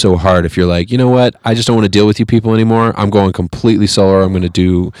fight you so hard, if you're like, you know what, I just don't want to deal with you people anymore. I'm going completely solar. I'm going to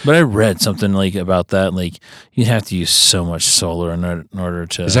do. But I read something like about that. Like you have to use so much solar in order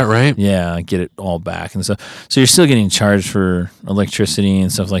to. Is that right? Yeah, get it all back and stuff. So you're still getting charged for electricity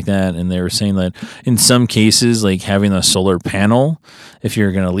and stuff like that. And they were saying that in some cases, like having a solar panel, if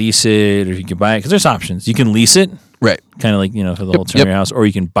you're going to lease it or if you can buy it, because there's options. You can lease it, right? Kind of like for the whole term of your house, or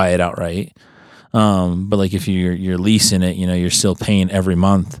you can buy it outright. But like if you're leasing it, you're still paying every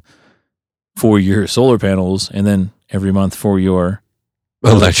month for your solar panels, and then every month for your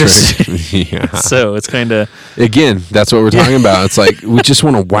electricity. Yeah. So it's kind of again, that's what we're talking about. It's like we just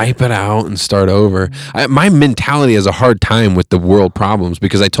want to wipe it out and start over. My mentality has a hard time with the world problems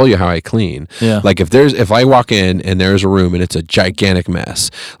because I told you how I clean. Yeah. Like if I walk in and there's a room and it's a gigantic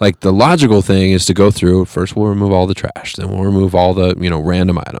mess, like the logical thing is to go through. First, we'll remove all the trash. Then we'll remove all the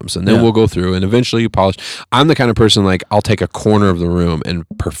random items, and then we'll go through and eventually you polish. I'm the kind of person like I'll take a corner of the room and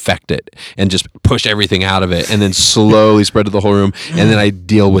perfect it and just push everything out of it, and then slowly spread to the whole room, and then I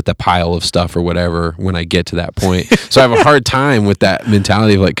deal with the pile of stuff or whatever when I get to that point. So I have a hard time with that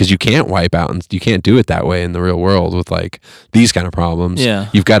mentality of like, because you can't wipe out and you can't do it that way in the real world with like these kind of problems. Yeah.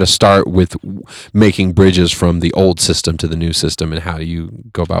 You've got to start with making bridges from the old system to the new system, and how do you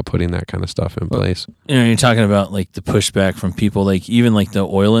go about putting that kind of stuff in place? You know, you're talking about like the pushback from people, like even like the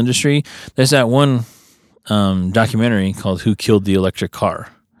oil industry. There's that one documentary called "Who Killed the Electric Car."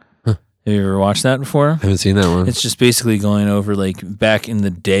 Have you ever watched that before? I haven't seen that one. It's just basically going over like back in the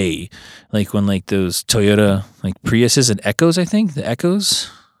day, like when like those Toyota like Priuses and Echoes, I think the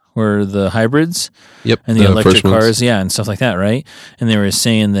Echoes were the hybrids. Yep. And the electric first ones. cars, yeah, and stuff like that, right? And they were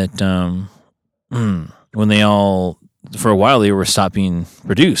saying that when they all, for a while, they were stopped being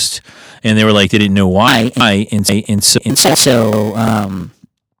produced, and they were like they didn't know why. And so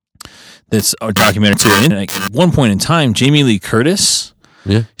this documentary too. And like, at one point in time, Jamie Lee Curtis.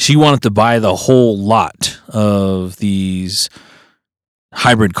 Yeah. She wanted to buy the whole lot of these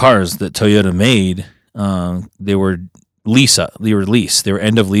hybrid cars that Toyota made. They were leased. They were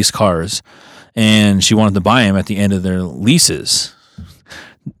end of lease cars, and she wanted to buy them at the end of their leases.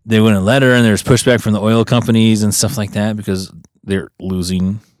 They wouldn't let her, and there's pushback from the oil companies and stuff like that because they're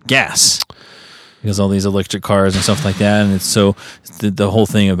losing gas because all these electric cars and stuff like that. And it's so the whole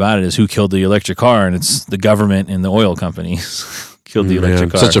thing about it is who killed the electric car, and it's the government and the oil companies. Killed the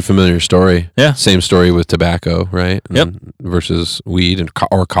electric car. Such a familiar story. Yeah. Same story with tobacco, right? Yep. Versus weed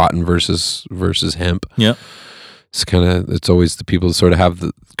or cotton versus hemp. Yep. It's always the people that sort of have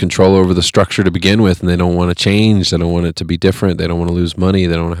the control over the structure to begin with, and they don't want to change. They don't want it to be different. They don't want to lose money.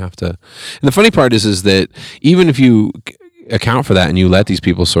 They don't want to have to. And the funny part is that even if you account for that and you let these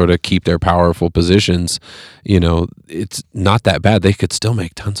people sort of keep their powerful positions, you know, it's not that bad. They could still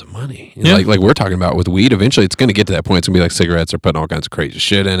make tons of money. You know, like we're talking about with weed. Eventually, it's going to get to that point. It's going to be like cigarettes. They're putting all kinds of crazy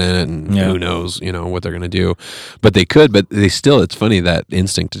shit in it, and who knows, you know, what they're going to do. But they could. But they still. It's funny that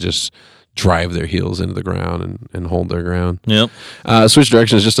instinct to just drive their heels into the ground and hold their ground. Yep. Switch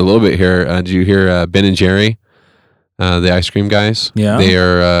directions just a little bit here. Did you hear Ben and Jerry? The ice cream guys, yeah, they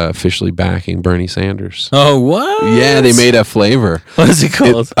are officially backing Bernie Sanders. Oh, what? Yeah, they made a flavor. What is it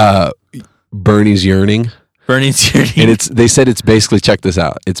called? Bernie's Yearning. Bernie's Yearning. And they said it's basically, check this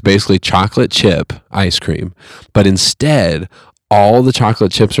out, it's basically chocolate chip ice cream, but instead all the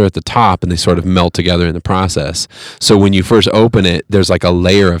chocolate chips are at the top and they sort of melt together in the process. So when you first open it, there's like a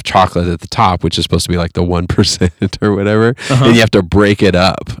layer of chocolate at the top, which is supposed to be like the 1% or whatever. And you have to break it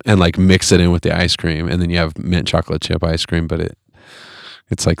up and like mix it in with the ice cream. And then you have mint chocolate chip ice cream, but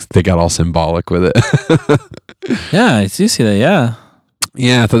it's like they got all symbolic with it. Yeah, I do see that. Yeah.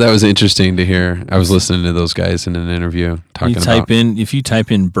 Yeah, I thought that was interesting to hear. I was listening to those guys in an interview talking about. If you type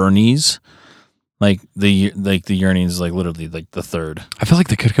in Bernie's, like the yearning is like literally like the third. I feel like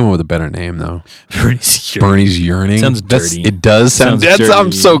they could come up with a better name though. Bernie's Yearning. Sounds dirty. It does sound dirty.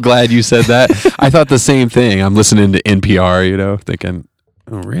 I'm so glad you said that. I thought the same thing. I'm listening to NPR, you know, thinking,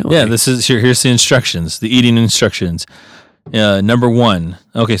 oh really? Yeah, here's the instructions, the eating instructions. Number 1.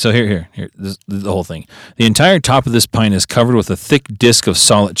 Okay, so here, this, the whole thing. The entire top of this pint is covered with a thick disc of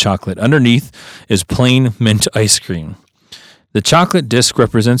solid chocolate. Underneath is plain mint ice cream. The chocolate disc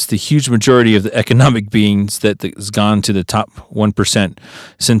represents the huge majority of the economic beings that has gone to the top 1%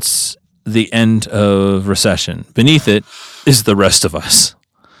 since the end of recession. Beneath it is the rest of us.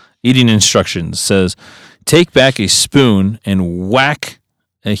 Eating instructions says, take back a spoon and whack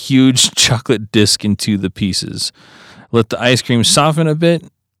a huge chocolate disc into the pieces. Let the ice cream soften a bit,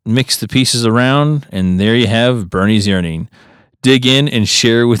 mix the pieces around, and there you have Bernie's Yearning. Dig in and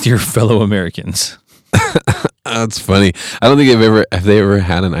share with your fellow Americans. That's funny. I don't think have they ever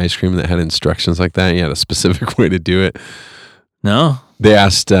had an ice cream that had instructions like that? You had a specific way to do it. No. They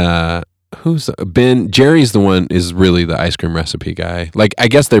asked who's Ben. Jerry's the one is really the ice cream recipe guy. Like I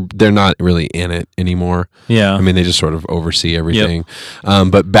guess they're not really in it anymore. Yeah. I mean they just sort of oversee everything.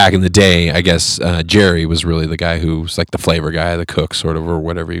 Yep. But back in the day, I guess Jerry was really the guy who was like the flavor guy, the cook sort of, or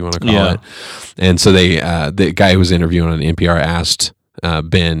whatever you want to call it. And so the guy who was interviewing on NPR asked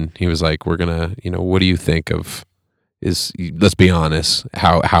Ben, he was like, we're gonna, you know, what do you think of let's be honest,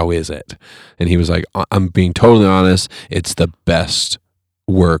 how is it? And he was like, I'm being totally honest, it's the best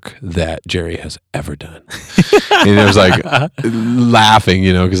work that Jerry has ever done. And it was like laughing,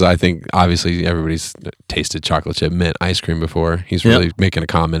 you know, because I think obviously everybody's tasted chocolate chip mint ice cream before. He's really making a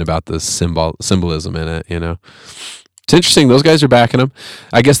comment about the symbolism in it, you know. It's interesting. Those guys are backing him.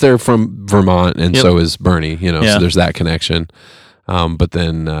 I guess they're from Vermont, and so is Bernie, you know, so there's that connection. But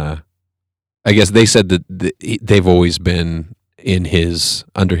then I guess they said that they've always been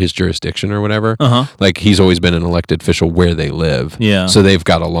under his jurisdiction or whatever. Uh-huh. Like he's always been an elected official where they live. Yeah. So they've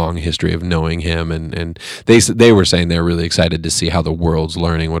got a long history of knowing him, and they were saying they're really excited to see how the world's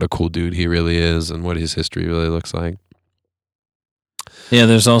learning what a cool dude he really is and what his history really looks like. Yeah,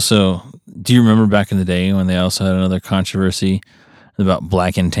 there's also, do you remember back in the day when they also had another controversy about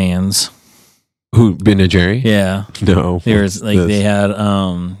black and tans? Who, Ben and Jerry? Yeah. No. There's like they had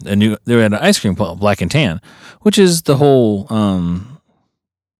they had an ice cream called Black and Tan, which is the whole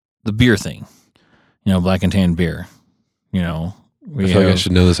the beer thing. You know, Black and Tan beer. You know, I feel like I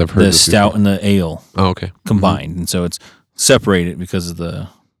should know this. I've heard the this stout before. and the ale Mm-hmm. combined, and so it's separated because of the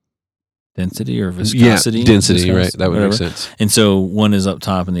density or viscosity. Yeah, density, right? That would make sense. And so one is up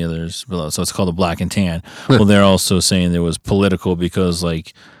top and the other is below. So it's called a Black and Tan. Well, they're also saying there was political because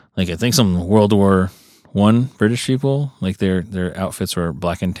like I think some World War I British people, like their outfits were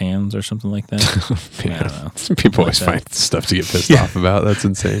black and tans or something like that. I don't know. People always find stuff to get pissed off about. That's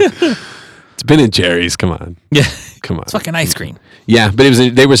insane. It's Ben and Jerry's. Come on. Yeah. Come on. It's fucking ice cream. Yeah, but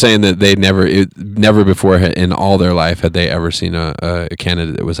they were saying that they never before in all their life had they ever seen a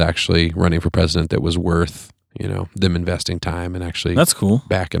candidate that was actually running for president that was worth, them investing time and actually That's cool.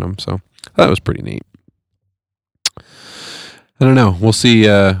 backing them. So that was pretty neat. I don't know. We'll see.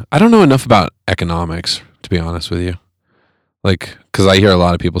 I don't know enough about economics, to be honest with you. Like, because I hear a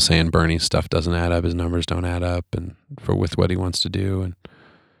lot of people saying Bernie's stuff doesn't add up, his numbers don't add up, and with what he wants to do. And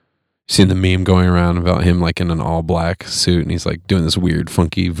seen the meme going around about him like in an all black suit, and he's like doing this weird,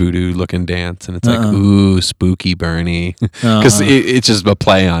 funky voodoo looking dance, and it's like, ooh, spooky Bernie, because it's just a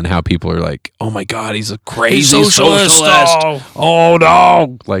play on how people are like, oh my god, he's a crazy socialist. Oh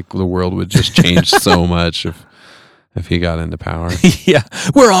no, like the world would just change so much if he got into power. Yeah,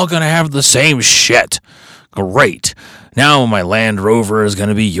 we're all gonna have the same shit. Great. Now my Land Rover is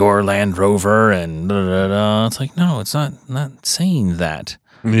gonna be your Land Rover, and da, da, da. It's like, no, it's not saying that.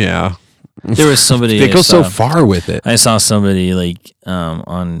 Yeah, there was somebody. They go so far with it. I saw somebody like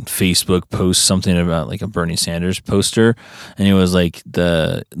on Facebook post something about like a Bernie Sanders poster, and it was like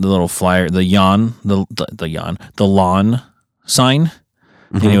the little flyer, the lawn sign,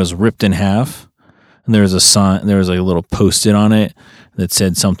 and it was ripped in half. And there was a sign, there was like a little post-it on it that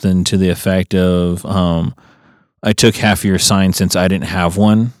said something to the effect of, I took half of your sign since I didn't have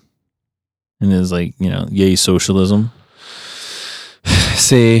one. And it was like, yay socialism.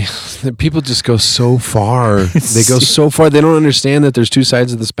 See, people just go so far. They go so far. They don't understand that there's two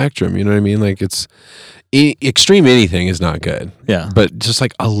sides of the spectrum. You know what I mean? Like it's extreme anything is not good. Yeah. But just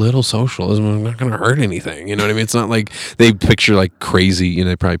like a little socialism is not going to hurt anything. You know what I mean? It's not like they picture like crazy,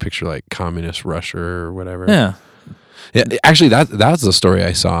 they probably picture like communist Russia or whatever. Yeah. Yeah. Actually, that's the story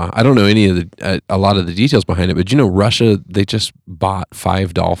I saw. I don't know any of a lot of the details behind it, but Russia, they just bought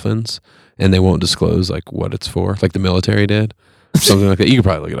 5 dolphins and they won't disclose like what it's for, like the military did. Something like that. You could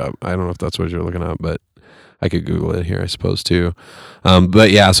probably look it up. I don't know if that's what you're looking up, but I could Google it here, I suppose, too.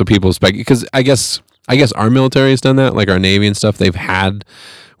 But yeah, so people because I guess our military has done that, like our Navy and stuff. They've had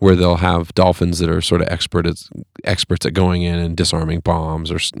where they'll have dolphins that are sort of experts at going in and disarming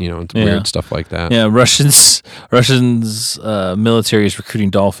bombs or weird stuff like that. Yeah, Russians military is recruiting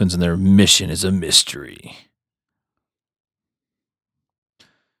dolphins, and their mission is a mystery.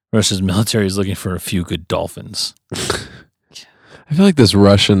 Russia's military is looking for a few good dolphins. I feel like this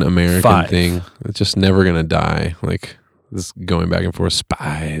Russian-American 5 thing, it's just never going to die. Like this going back and forth,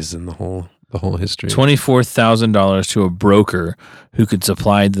 spies and the whole history. $24,000 to a broker who could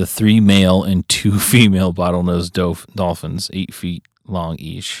supply the 3 male and 2 female bottlenose dolphins, 8 feet long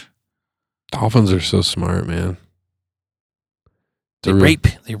each. Dolphins are so smart, man. They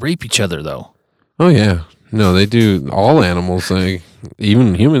rape each other, though. Oh yeah, no, they do. All animals, like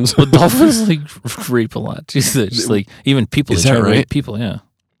even humans. Well, dolphins like rape a lot. Just like even people. Is they try that to right? rape people. Yeah.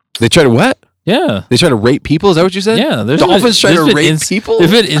 They try to what? Yeah. They try to rape people? Is that what you said? Yeah. Dolphins try to rape people?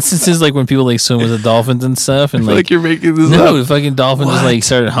 There's been instances like when people like swim with the dolphins and stuff, and I feel like you're making this no, up. fucking dolphins What? just like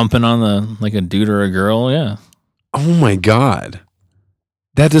started humping on like a dude or a girl. Yeah. Oh my god,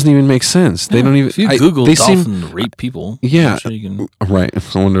 that doesn't even make sense. They don't even. If you Google they dolphin rape people, Yeah. I'm sure you can. Right.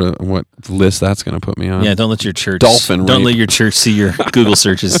 I wonder what list that's going to put me on. Yeah, don't let your church Dolphin Don't rape. let your church see your Google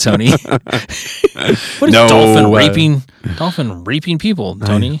searches, Tony. What is No, dolphin raping people,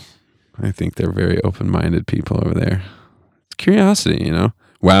 Tony? I think they're very open-minded people over there. It's curiosity,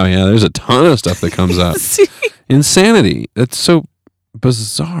 Wow, yeah, there's a ton of stuff that comes up. Insanity. That's so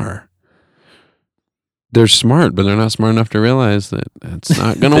bizarre. They're smart, but they're not smart enough to realize that it's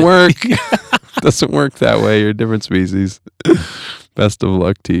not going to work. Doesn't work that way. You're a different species. Best of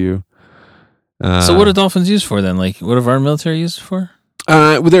luck to you. So what do dolphins use for then? Like, what have our military used for?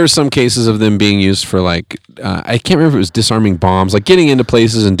 There are some cases of them being used for like I can't remember if it was disarming bombs, like getting into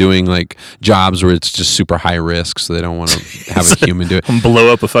places and doing like jobs where it's just super high risk, so they don't want to have a human do it.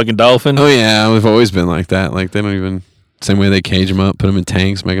 Blow up a fucking dolphin. Oh yeah, we've always been like that. Like they don't even. Same way they cage them up, put them in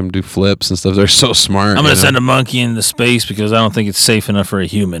tanks, make them do flips and stuff. They're so smart. I'm going to send a monkey into space because I don't think it's safe enough for a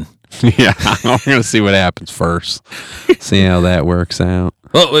human. Yeah, we're going to see what happens first. See how that works out.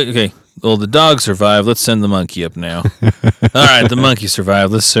 Oh, wait, okay. Well, the dog survived. Let's send the monkey up now. All right, the monkey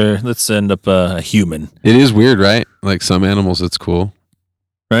survived. Let's send up a human. It is weird, right? Like some animals, it's cool.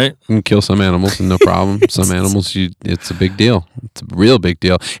 Right? You can kill some animals and no problem. Some animals, it's a big deal. It's a real big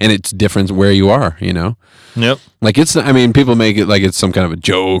deal. And it's different where you are, you know? Yep. Like people make it like it's some kind of a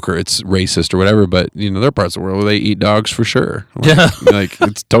joke or it's racist or whatever, but you know, there are parts of the world where they eat dogs for sure. Like, Yeah. Like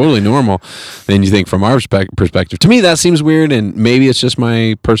it's totally normal. And you think from our perspective, to me that seems weird, and maybe it's just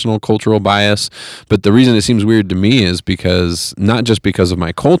my personal cultural bias, but the reason it seems weird to me is because, not just because of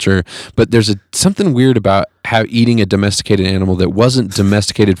my culture, but there's something weird about how eating a domesticated animal that wasn't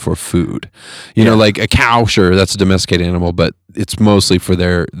domesticated for food. You know, like a cow, sure, that's a domesticated animal, but it's mostly for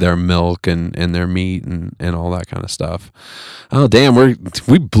their milk and their meat and all that kind of stuff. Oh damn, we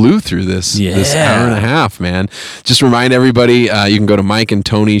blew through this hour and a half, man. Just remind everybody, you can go to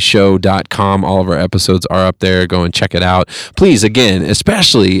mikeandtonyshow.com. All of our episodes are up there. Go and check it out. Please, again,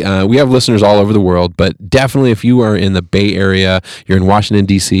 especially we have listeners all over the world, but definitely if you are in the Bay Area, you're in Washington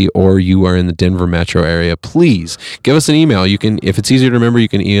DC, or you are in the Denver metro area, please give us an email. You can, if it's easier to remember, you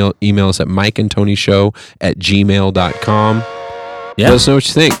can email us at mikeandtonyshow@gmail.com. Yeah. Let us know what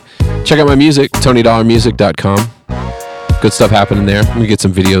you think. Check out my music, TonyDollarMusic.com. Good stuff happening there. We get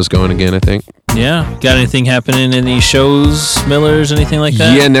some videos going again, I think. Yeah. Got anything happening? Any shows, Miller's, anything like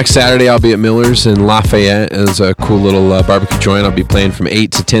that? Yeah, next Saturday I'll be at Miller's in Lafayette. It's a cool little barbecue joint. I'll be playing from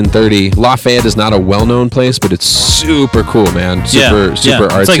 8 to 10:30. Lafayette is not a well-known place, but it's super cool, man. Super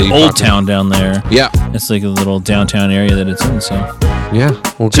artsy. It's like Old popular. Town down there. Yeah. It's like a little downtown area that it's in, so. Yeah.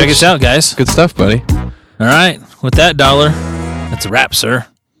 Well, Check us out, guys. Good stuff, buddy. All right. With that, Dollar, that's a wrap, sir.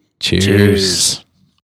 Cheers.